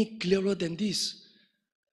get any clearer than this.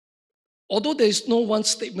 Although there is no one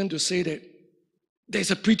statement to say that there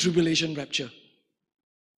is a pre-tribulation rapture.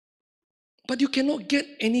 But you cannot get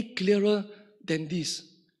any clearer than this.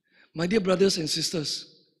 My dear brothers and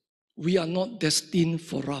sisters, we are not destined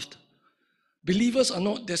for wrath. Believers are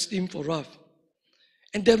not destined for wrath.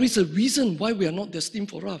 And there is a reason why we are not destined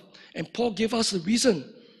for wrath. And Paul gave us the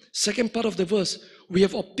reason. Second part of the verse, we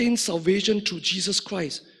have obtained salvation through Jesus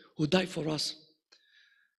Christ, who died for us.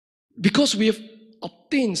 Because we have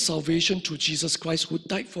obtained salvation through Jesus Christ, who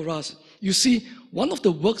died for us. You see, one of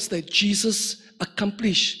the works that Jesus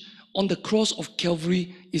accomplished on the cross of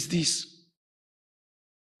Calvary is this.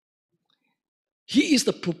 He is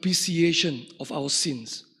the propitiation of our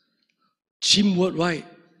sins. Jim word right.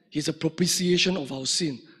 He's a propitiation of our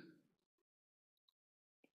sin.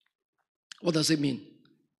 What does it mean?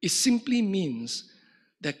 It simply means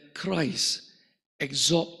that Christ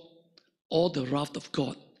absorbed all the wrath of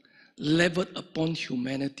God leveled upon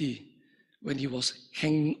humanity when he was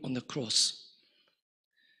hanging on the cross.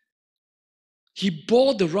 He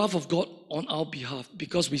bore the wrath of God on our behalf.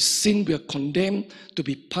 Because we sin, we are condemned to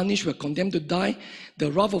be punished, we are condemned to die. The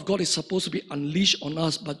wrath of God is supposed to be unleashed on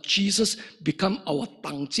us, but Jesus become our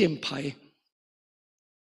挡箭牌.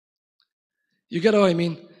 You get what I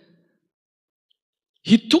mean?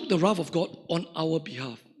 He took the wrath of God on our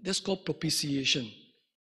behalf. That's called propitiation.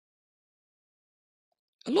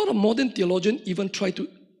 A lot of modern theologians even try to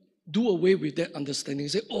do away with that understanding.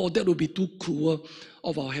 Say, oh, that would be too cruel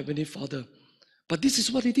of our Heavenly Father. But this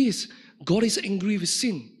is what it is. God is angry with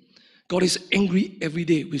sin. God is angry every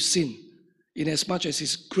day with sin, in as much as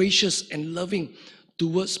He's gracious and loving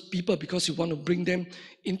towards people because He wants to bring them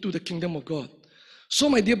into the kingdom of God. So,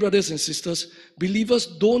 my dear brothers and sisters, believers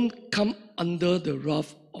don't come under the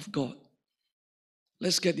wrath of God.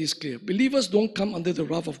 Let's get this clear. Believers don't come under the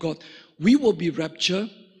wrath of God. We will be raptured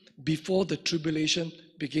before the tribulation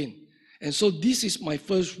begins. And so this is my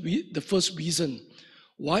the first reason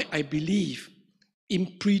why I believe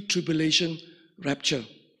in pre-tribulation rapture.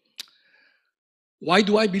 Why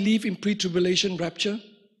do I believe in pre-tribulation rapture?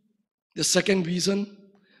 The second reason,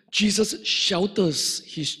 Jesus shelters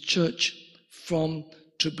His church from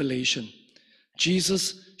tribulation.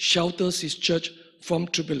 Jesus shelters His church from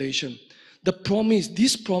tribulation.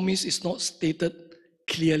 This promise is not stated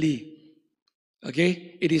clearly.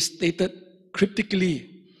 Okay? It is stated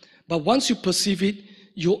cryptically. But once you perceive it,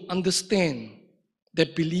 you understand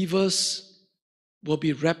that believers will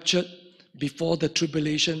be raptured before the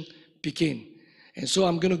tribulation begins. And so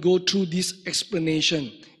I'm going to go through this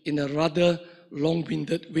explanation in a rather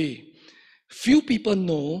long-winded way. Few people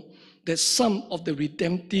know that some of the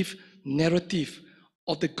redemptive narrative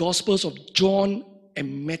of the Gospels of John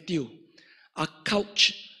and Matthew are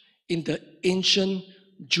couched in the ancient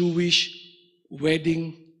Jewish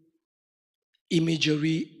wedding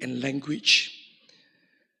imagery and language.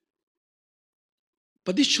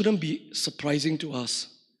 But this shouldn't be surprising to us.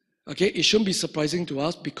 Okay, it shouldn't be surprising to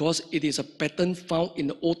us because it is a pattern found in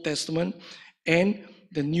the Old Testament and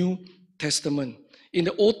the New Testament. In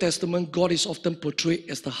the Old Testament, God is often portrayed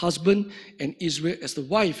as the husband and Israel as the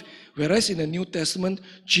wife. Whereas in the New Testament,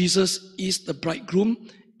 Jesus is the bridegroom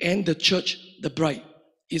and the church the bride,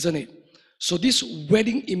 isn't it? So this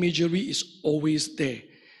wedding imagery is always there.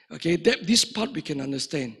 Okay, this part we can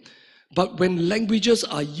understand. But when languages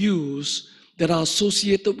are used that are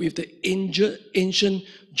associated with the ancient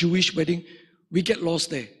Jewish wedding, we get lost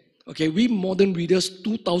there. Okay, we modern readers,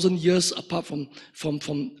 2,000 years apart from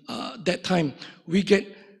that time, we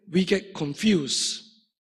get confused.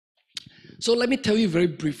 So let me tell you very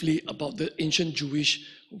briefly about the ancient Jewish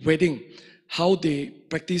wedding, how they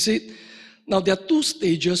practice it. Now, there are two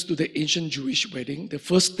stages to the ancient Jewish wedding. The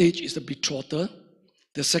first stage is the betrothal.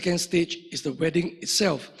 The second stage is the wedding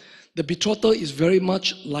itself. The betrothal is very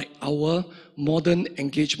much like our modern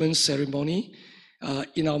engagement ceremony.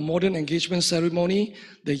 In our modern engagement ceremony,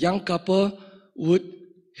 the young couple would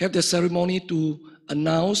have the ceremony to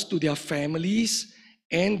announce to their families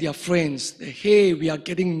and their friends that, hey, we are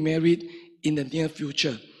getting married in the near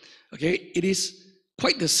future. Okay, it is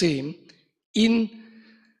quite the same in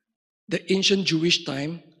the ancient Jewish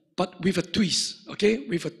time, but with a twist, okay,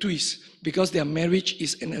 with a twist, because their marriage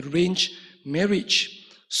is an arranged marriage.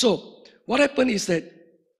 So what happened is that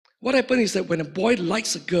when a boy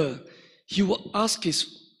likes a girl, he will ask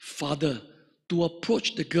his father to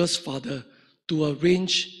approach the girl's father to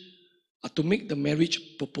arrange, to make the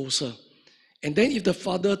marriage proposal. And then if the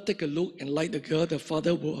father take a look and like the girl, the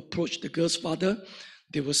father will approach the girl's father.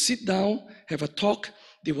 They will sit down, have a talk.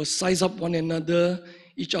 They will size up one another,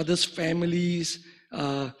 each other's families,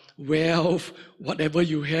 wealth, whatever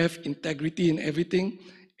you have, integrity and everything.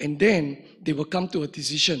 And then they will come to a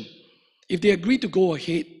decision. If they agree to go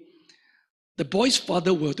ahead, the boy's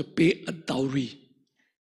father will have to pay a dowry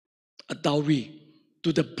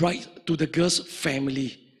to the bride, to the girl's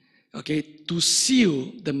family, okay, to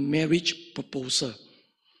seal the marriage proposal,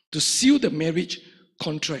 to seal the marriage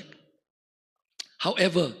contract.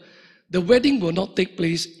 However, the wedding will not take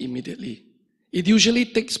place immediately. It usually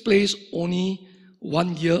takes place only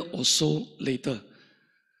 1 year or so later.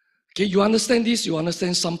 Okay, you understand this, you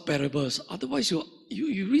understand some parables. Otherwise, you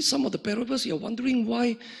read some of the parables, you're wondering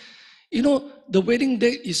why, the wedding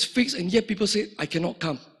date is fixed and yet people say, I cannot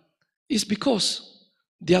come. It's because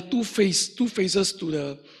there are two phases to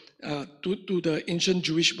the ancient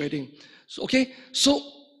Jewish wedding. So,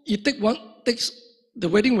 the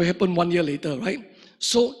wedding will happen 1 year later, right?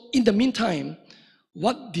 So in the meantime,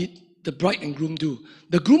 what did the bride and groom do?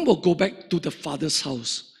 The groom will go back to the father's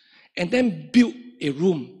house and then build a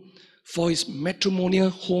room for his matrimonial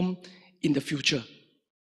home in the future.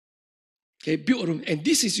 Okay, build a room. And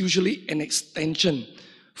this is usually an extension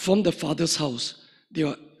from the father's house. They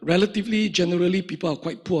are generally, people are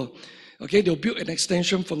quite poor. Okay, they'll build an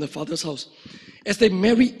extension from the father's house. As they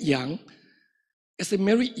marry young,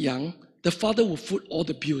 the father will foot all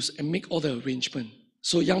the bills and make all the arrangement.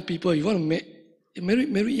 So young people, you want to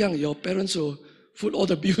marry young, your parents will foot all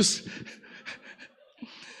the bills.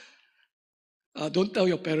 Don't tell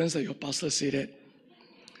your parents that your pastor said that.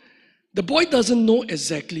 The boy doesn't know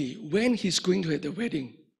exactly when he's going to have the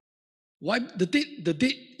wedding. Why? The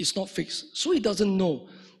date is not fixed, so he doesn't know.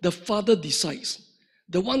 The father decides.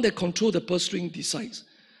 The one that controls the purse string decides.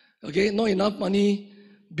 Okay, not enough money,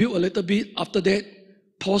 build a little bit. After that,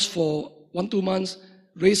 pause for 1-2 months,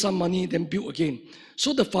 raise some money, then build again.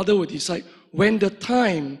 So the father will decide when the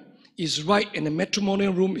time is right and the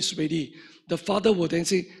matrimonial room is ready. The father will then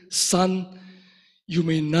say, son, you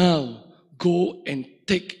may now go and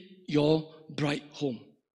take your bride home.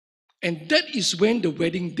 And that is when the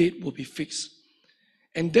wedding date will be fixed.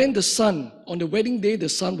 And then the son, on the wedding day, the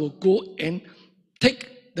son will go and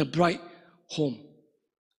take the bride home.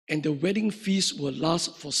 And the wedding feast will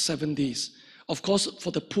last for 7 days. Of course,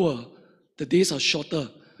 for the poor, the days are shorter.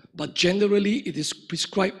 But generally, it is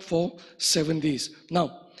prescribed for 7 days.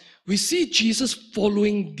 Now, we see Jesus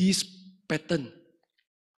following this pattern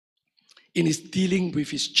in his dealing with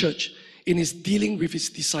his church, in his dealing with his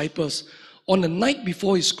disciples. On the night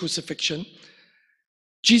before his crucifixion,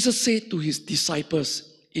 Jesus said to his disciples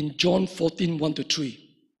in John 14, 1-3,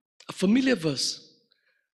 a familiar verse,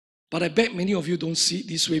 but I bet many of you don't see it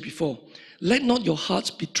this way before. Let not your hearts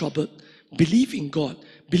be troubled. Believe in God.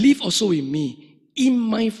 Believe also in me. In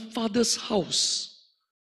my Father's house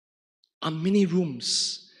are many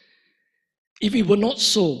rooms. If it were not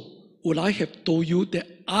so, would I have told you that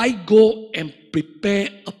I go and prepare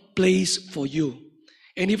a place for you?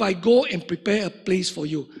 And if I go and prepare a place for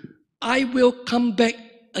you, I will come back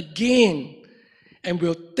again and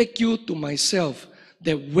will take you to myself,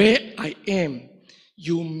 that where I am,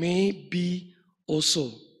 you may be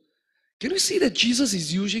also. Can you see that Jesus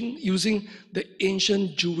is using the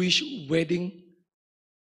ancient Jewish wedding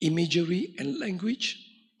imagery and language?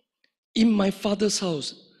 In my Father's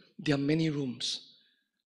house, there are many rooms.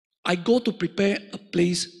 I go to prepare a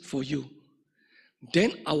place for you.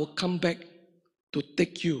 Then I will come back to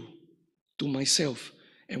take you to myself.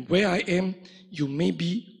 And where I am, you may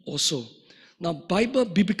be also. Now,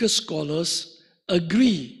 biblical scholars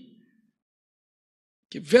agree.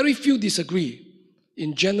 Okay, very few disagree.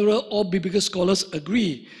 In general, all biblical scholars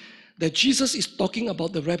agree that Jesus is talking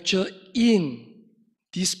about the rapture in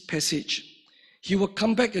this passage. He will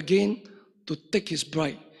come back again to take his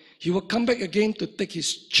bride. He will come back again to take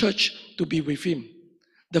his church to be with him.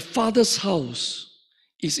 The Father's house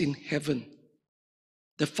is in heaven.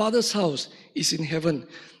 The Father's house is in heaven.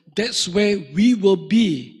 That's where we will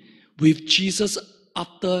be with Jesus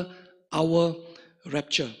after our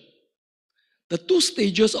rapture. The 2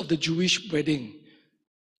 stages of the Jewish wedding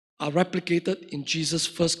are replicated in Jesus'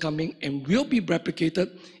 first coming and will be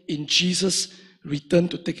replicated in Jesus' return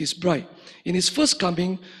to take his bride. In his first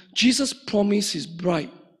coming, Jesus promised his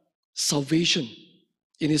bride salvation.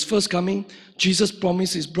 In his first coming, Jesus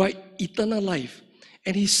promised his bride eternal life.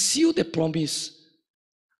 And he sealed the promise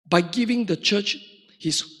by giving the church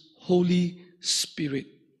His Holy Spirit.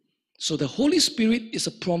 So the Holy Spirit is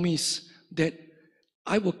a promise that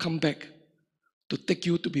I will come back to take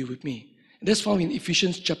you to be with me. And that's found in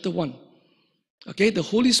Ephesians chapter 1. Okay, the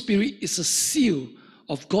Holy Spirit is a seal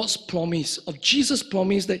of God's promise, of Jesus'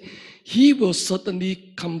 promise that He will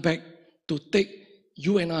certainly come back to take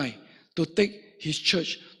you and I, to take His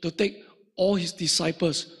church, to take all His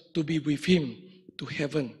disciples to be with Him to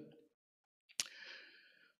heaven.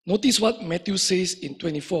 Notice what Matthew says in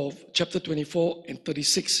chapter 24 and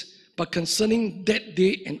 36. But concerning that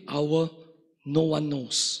day and hour, no one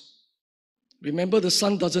knows. Remember, the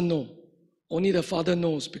Son doesn't know. Only the Father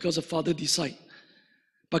knows, because the Father decides.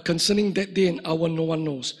 But concerning that day and hour, no one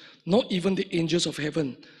knows. Not even the angels of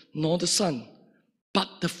heaven, nor the Son, but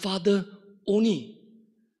the Father only.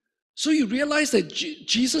 So you realize that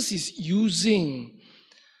Jesus is using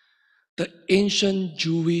the ancient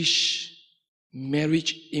Jewish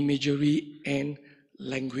marriage imagery and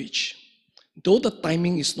language. Though the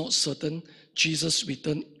timing is not certain, Jesus'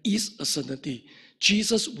 return is a certainty.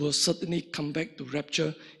 Jesus will certainly come back to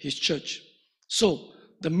rapture His church. So,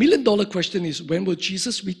 the million-dollar question is, when will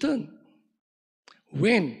Jesus return?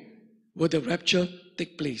 When will the rapture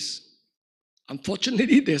take place?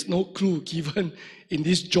 Unfortunately, there's no clue given in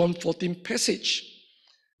this John 14 passage.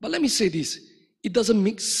 But let me say this, it doesn't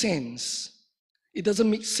make sense. It doesn't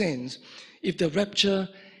make sense if the rapture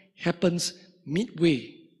happens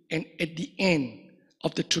midway and at the end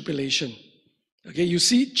of the tribulation. Okay, you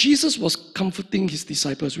see, Jesus was comforting His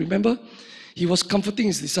disciples. Remember? He was comforting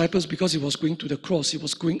His disciples because He was going to the cross. He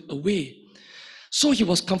was going away. So He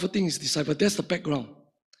was comforting His disciples. That's the background.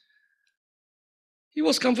 He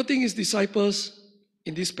was comforting His disciples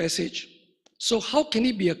in this passage. So how can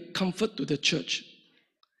He be a comfort to the church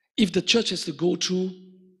if the church has to go through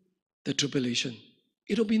the tribulation?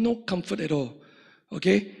 It will be no comfort at all.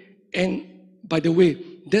 Okay? And by the way,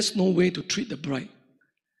 there's no way to treat the bride.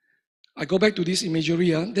 I go back to this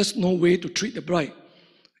imagery. There's no way to treat the bride.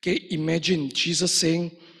 Okay, imagine Jesus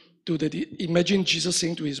saying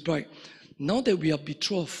to His bride, now that we are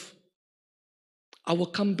betrothed, I will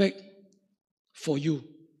come back for you.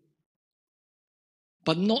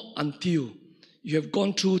 But not until you have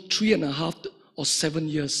gone through 3.5 or 7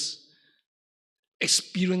 years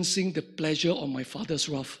experiencing the pleasure of my Father's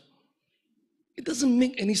wrath. It doesn't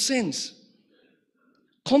make any sense.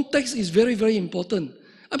 Context is very, very important.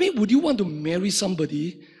 I mean, would you want to marry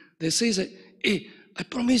somebody that says that, hey, I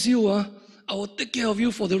promise you, I will take care of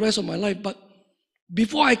you for the rest of my life, but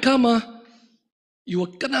before I come, you will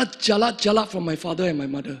kena jalat from my father and my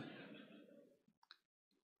mother.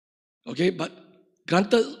 Okay, but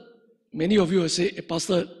granted, many of you will say, hey,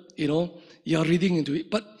 Pastor, you are reading into it.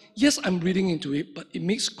 But yes, I'm reading into it, but it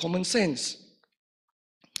makes common sense.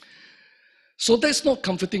 So that's not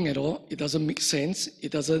comforting at all. It doesn't make sense.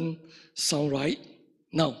 It doesn't sound right.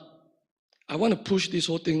 Now, I want to push this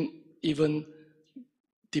whole thing even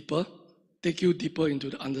deeper, take you deeper into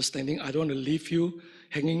the understanding. I don't want to leave you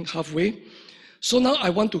hanging halfway. So now I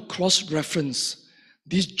want to cross-reference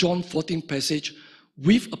this John 14 passage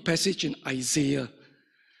with a passage in Isaiah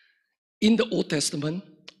in the Old Testament,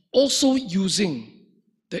 also using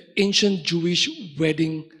the ancient Jewish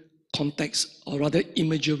wedding context, or rather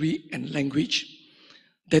imagery and language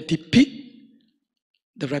that depict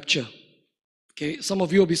the rapture. Okay, some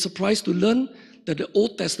of you will be surprised to learn that the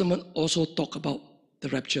Old Testament also talk about the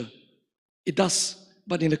rapture. It does,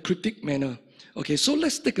 but in a cryptic manner. Okay, so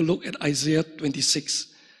let's take a look at Isaiah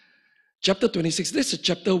 26. Chapter 26, this is a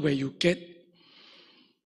chapter where you get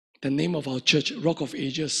the name of our church, Rock of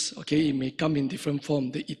Ages. Okay, it may come in different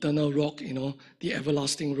form, the eternal rock, the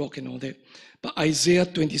everlasting rock and all that. But Isaiah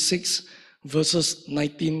 26, verses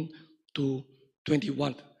 19 to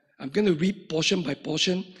 21. I'm going to read portion by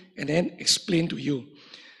portion and then explain to you.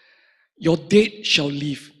 Your dead shall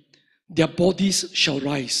live, their bodies shall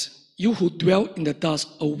rise. You who dwell in the dust,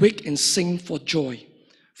 awake and sing for joy.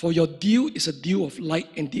 For your dew is a dew of light,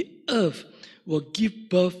 and the earth will give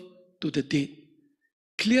birth to the dead.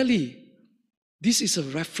 Clearly, this is a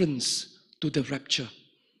reference to the rapture.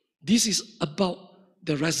 This is about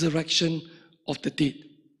the resurrection of the dead.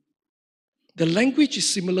 The language is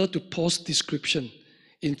similar to Paul's description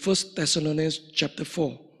in 1 Thessalonians chapter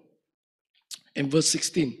 4 and verse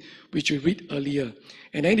 16, which we read earlier.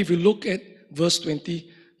 And then if you look at verse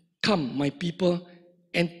 20, come, my people,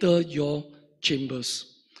 enter your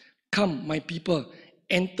chambers. Come, my people,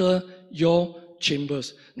 enter your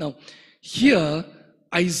chambers. Now, here,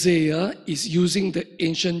 Isaiah is using the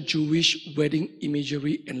ancient Jewish wedding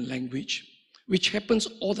imagery and language, which happens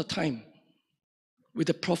all the time with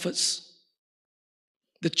the prophets.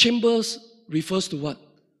 The chambers refers to what?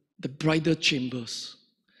 the bridal chambers.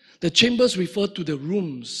 The chambers refer to the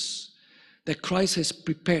rooms that Christ has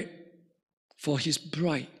prepared for his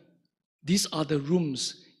bride. These are the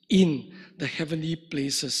rooms in the heavenly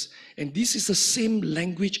places. And this is the same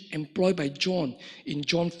language employed by John in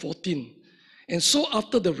John 14. And so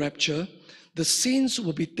after the rapture, the saints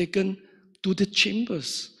will be taken to the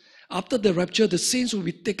chambers. After the rapture, the saints will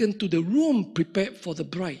be taken to the room prepared for the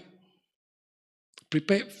bride,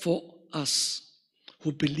 prepared for us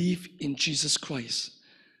who believe in Jesus Christ.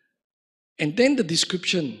 And then the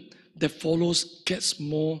description that follows gets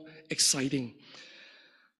more exciting.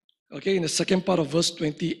 Okay, in the second part of verse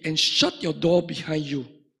 20, and shut your door behind you.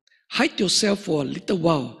 Hide yourself for a little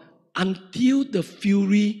while until the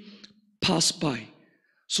fury pass by.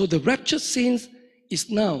 So the raptured saints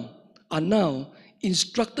are now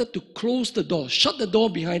instructed to close the door, shut the door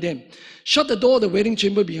behind them, shut the door of the wedding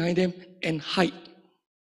chamber behind them, and hide.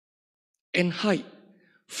 And hide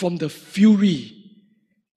from the fury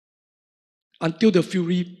until the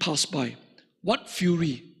fury pass by. What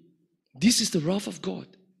fury? This is the wrath of God.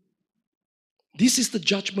 This is the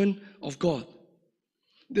judgment of God.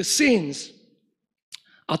 The saints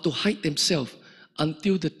are to hide themselves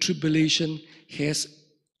until the tribulation has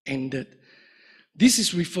ended. This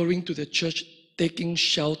is referring to the church taking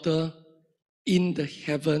shelter in the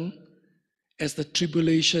heaven as the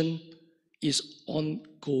tribulation is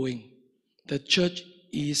ongoing. The church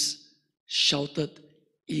is sheltered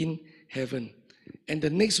in heaven. And the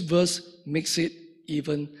next verse makes it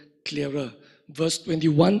even clearer. Verse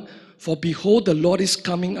 21, for behold, the Lord is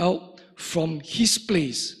coming out from his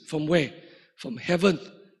place. From where? From heaven.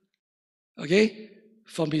 Okay?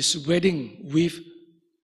 From his wedding with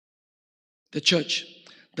the church.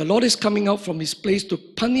 The Lord is coming out from his place to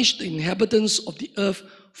punish the inhabitants of the earth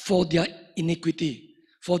for their iniquity,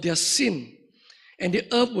 for their sin. And the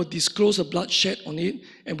earth will disclose the blood shed on it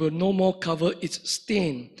and will no more cover its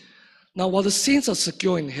stain. Now, while the saints are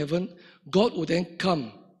secure in heaven, God will then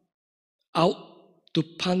come out to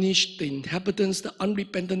punish the inhabitants, the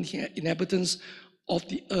unrepentant inhabitants of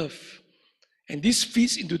the earth. And this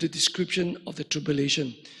fits into the description of the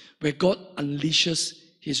tribulation, where God unleashes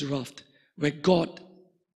his wrath, where God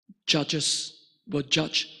will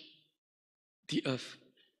judge the earth.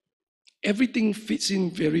 Everything fits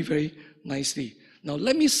in very, very nicely. Now,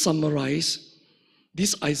 let me summarize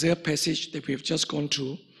this Isaiah passage that we have just gone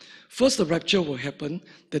through. First, the rapture will happen.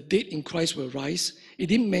 The dead in Christ will rise. It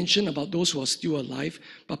didn't mention about those who are still alive,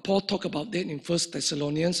 but Paul talked about that in 1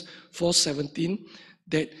 Thessalonians 4:17,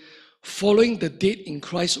 that following the dead in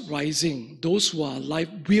Christ rising, those who are alive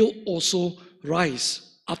will also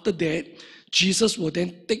rise. After that, Jesus will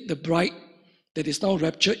then take the bride that is now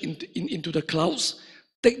raptured into the clouds,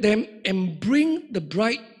 take them and bring the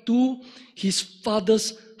bride to his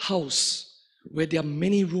Father's house, where there are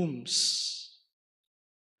many rooms,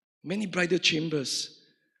 many bridal chambers.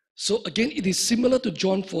 So again, it is similar to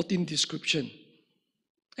John 14 description.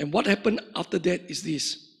 And what happened after that is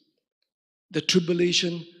this: the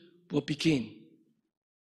tribulation will begin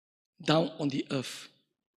down on the earth.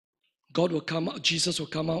 God will come out, Jesus will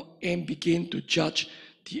come out and begin to judge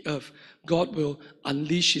the earth. God will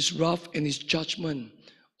unleash his wrath and his judgment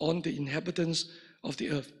on the inhabitants of the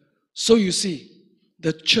earth. So you see,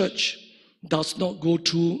 the church does not go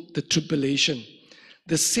through the tribulation.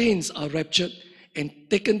 The saints are raptured and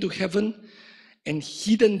taken to heaven and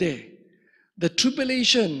hidden there. The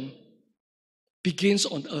tribulation begins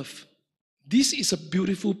on earth. This is a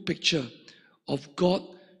beautiful picture of God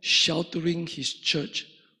sheltering his church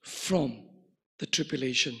from the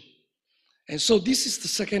tribulation. And so this is the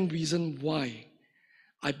second reason why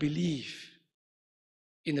I believe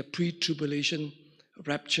in a pre-tribulation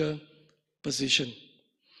rapture position.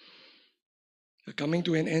 We're coming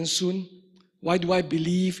to an end soon. Why do I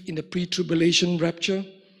believe in the pre-tribulation rapture?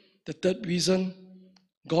 The third reason,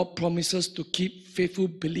 God promises to keep faithful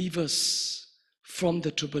believers from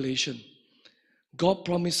the tribulation. God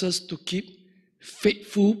promises to keep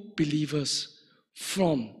faithful believers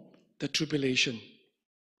from the tribulation.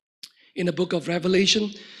 In the book of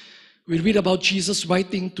Revelation, we read about Jesus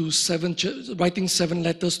writing 7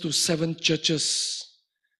 letters to 7 churches.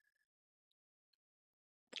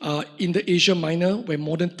 In the Asia Minor, where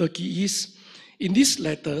modern Turkey is. In these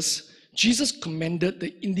letters, Jesus commended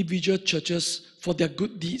the individual churches for their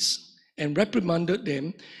good deeds and reprimanded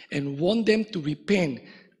them and warned them to repent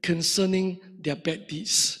concerning their bad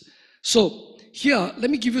deeds. So here, let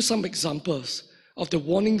me give you some examples of the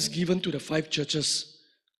warnings given to the 5 churches.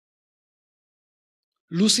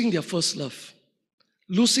 Losing their first love.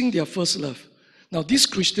 Losing their first love. Now, these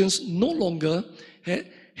Christians no longer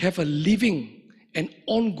have a living an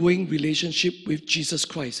ongoing relationship with Jesus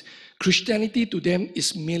Christ. Christianity to them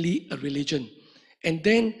is merely a religion. And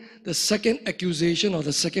then the second accusation or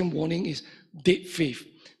the second warning is dead faith.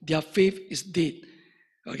 Their faith is dead.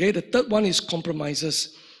 Okay, the third one is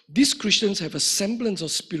compromises. These Christians have a semblance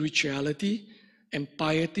of spirituality and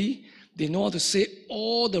piety. They know how to say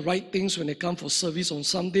all the right things when they come for service on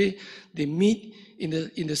Sunday. They meet in the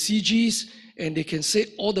CGs and they can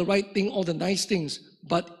say all the right thing, all the nice things.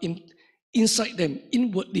 But inside them,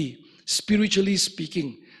 inwardly, spiritually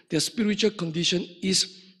speaking, their spiritual condition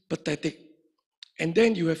is pathetic. And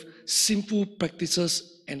then you have sinful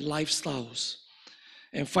practices and lifestyles.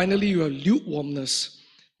 And finally, you have lukewarmness.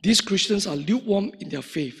 These Christians are lukewarm in their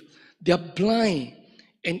faith. They are blind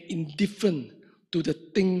and indifferent to the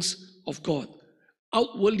things of God.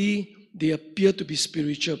 Outwardly, they appear to be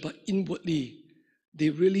spiritual, but inwardly, they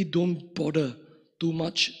really don't bother too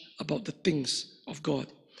much about the things of God.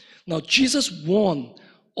 Now, Jesus warned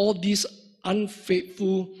all these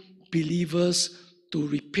unfaithful believers to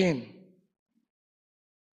repent.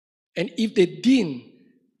 And if they didn't,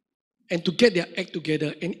 and to get their act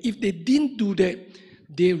together, and if they didn't do that,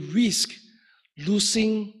 they risk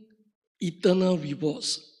losing eternal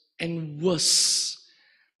rewards. And worse,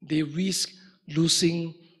 they risk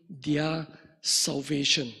losing their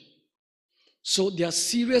salvation. So there are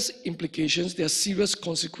serious implications, there are serious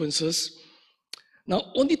consequences.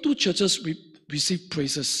 Now, only 2 churches receive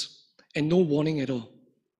praises and no warning at all.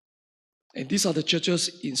 And these are the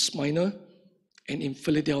churches in Smyrna and in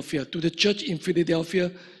Philadelphia. To the church in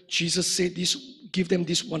Philadelphia, Jesus said give them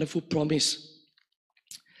this wonderful promise.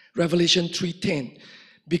 Revelation 3:10,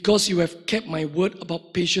 because you have kept my word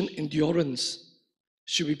about patient endurance.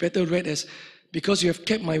 Should be better read as, because you have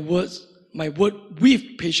kept my word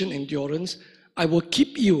with patient endurance, I will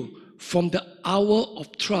keep you from the hour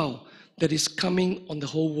of trial that is coming on the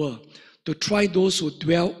whole world, to try those who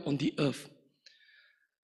dwell on the earth.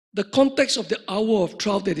 The context of the hour of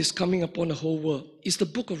trial that is coming upon the whole world is the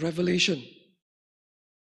book of Revelation.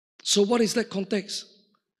 So what is that context?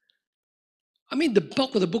 I mean, the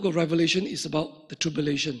bulk of the book of Revelation is about the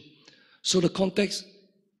tribulation. So the context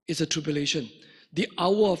is a tribulation. The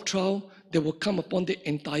hour of trial that will come upon the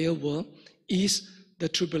entire world is the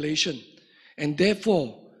tribulation. And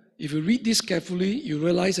therefore, if you read this carefully, you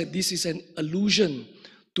realize that this is an allusion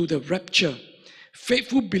to the rapture.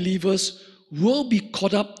 Faithful believers will be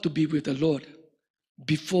caught up to be with the Lord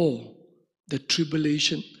before the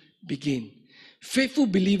tribulation begins. Faithful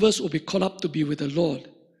believers will be caught up to be with the Lord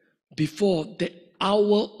before the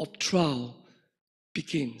hour of trial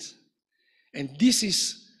begins. And this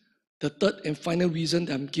is the third and final reason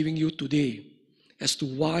that I'm giving you today as to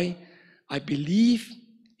why I believe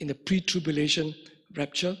in the pre-tribulation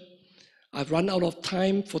rapture. I've run out of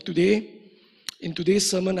time for today. In today's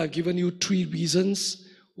sermon, I've given you 3 reasons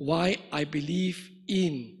why I believe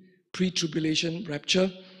in pre-tribulation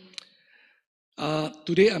rapture.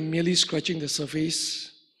 Today, I'm merely scratching the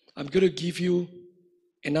surface. I'm going to give you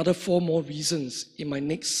another 4 more reasons in my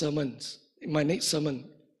next sermon.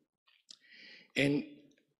 And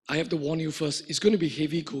I have to warn you first, it's going to be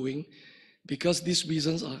heavy going because these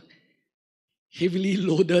reasons are heavily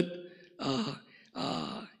loaded.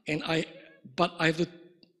 But I have to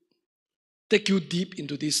take you deep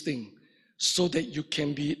into this thing so that you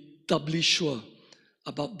can be doubly sure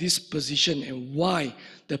about this position and why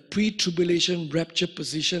the pre-tribulation rapture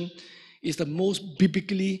position is the most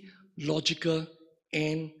biblically logical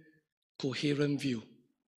and coherent view.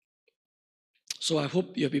 So I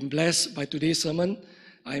hope you have been blessed by today's sermon.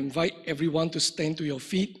 I invite everyone to stand to your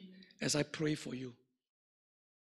feet as I pray for you.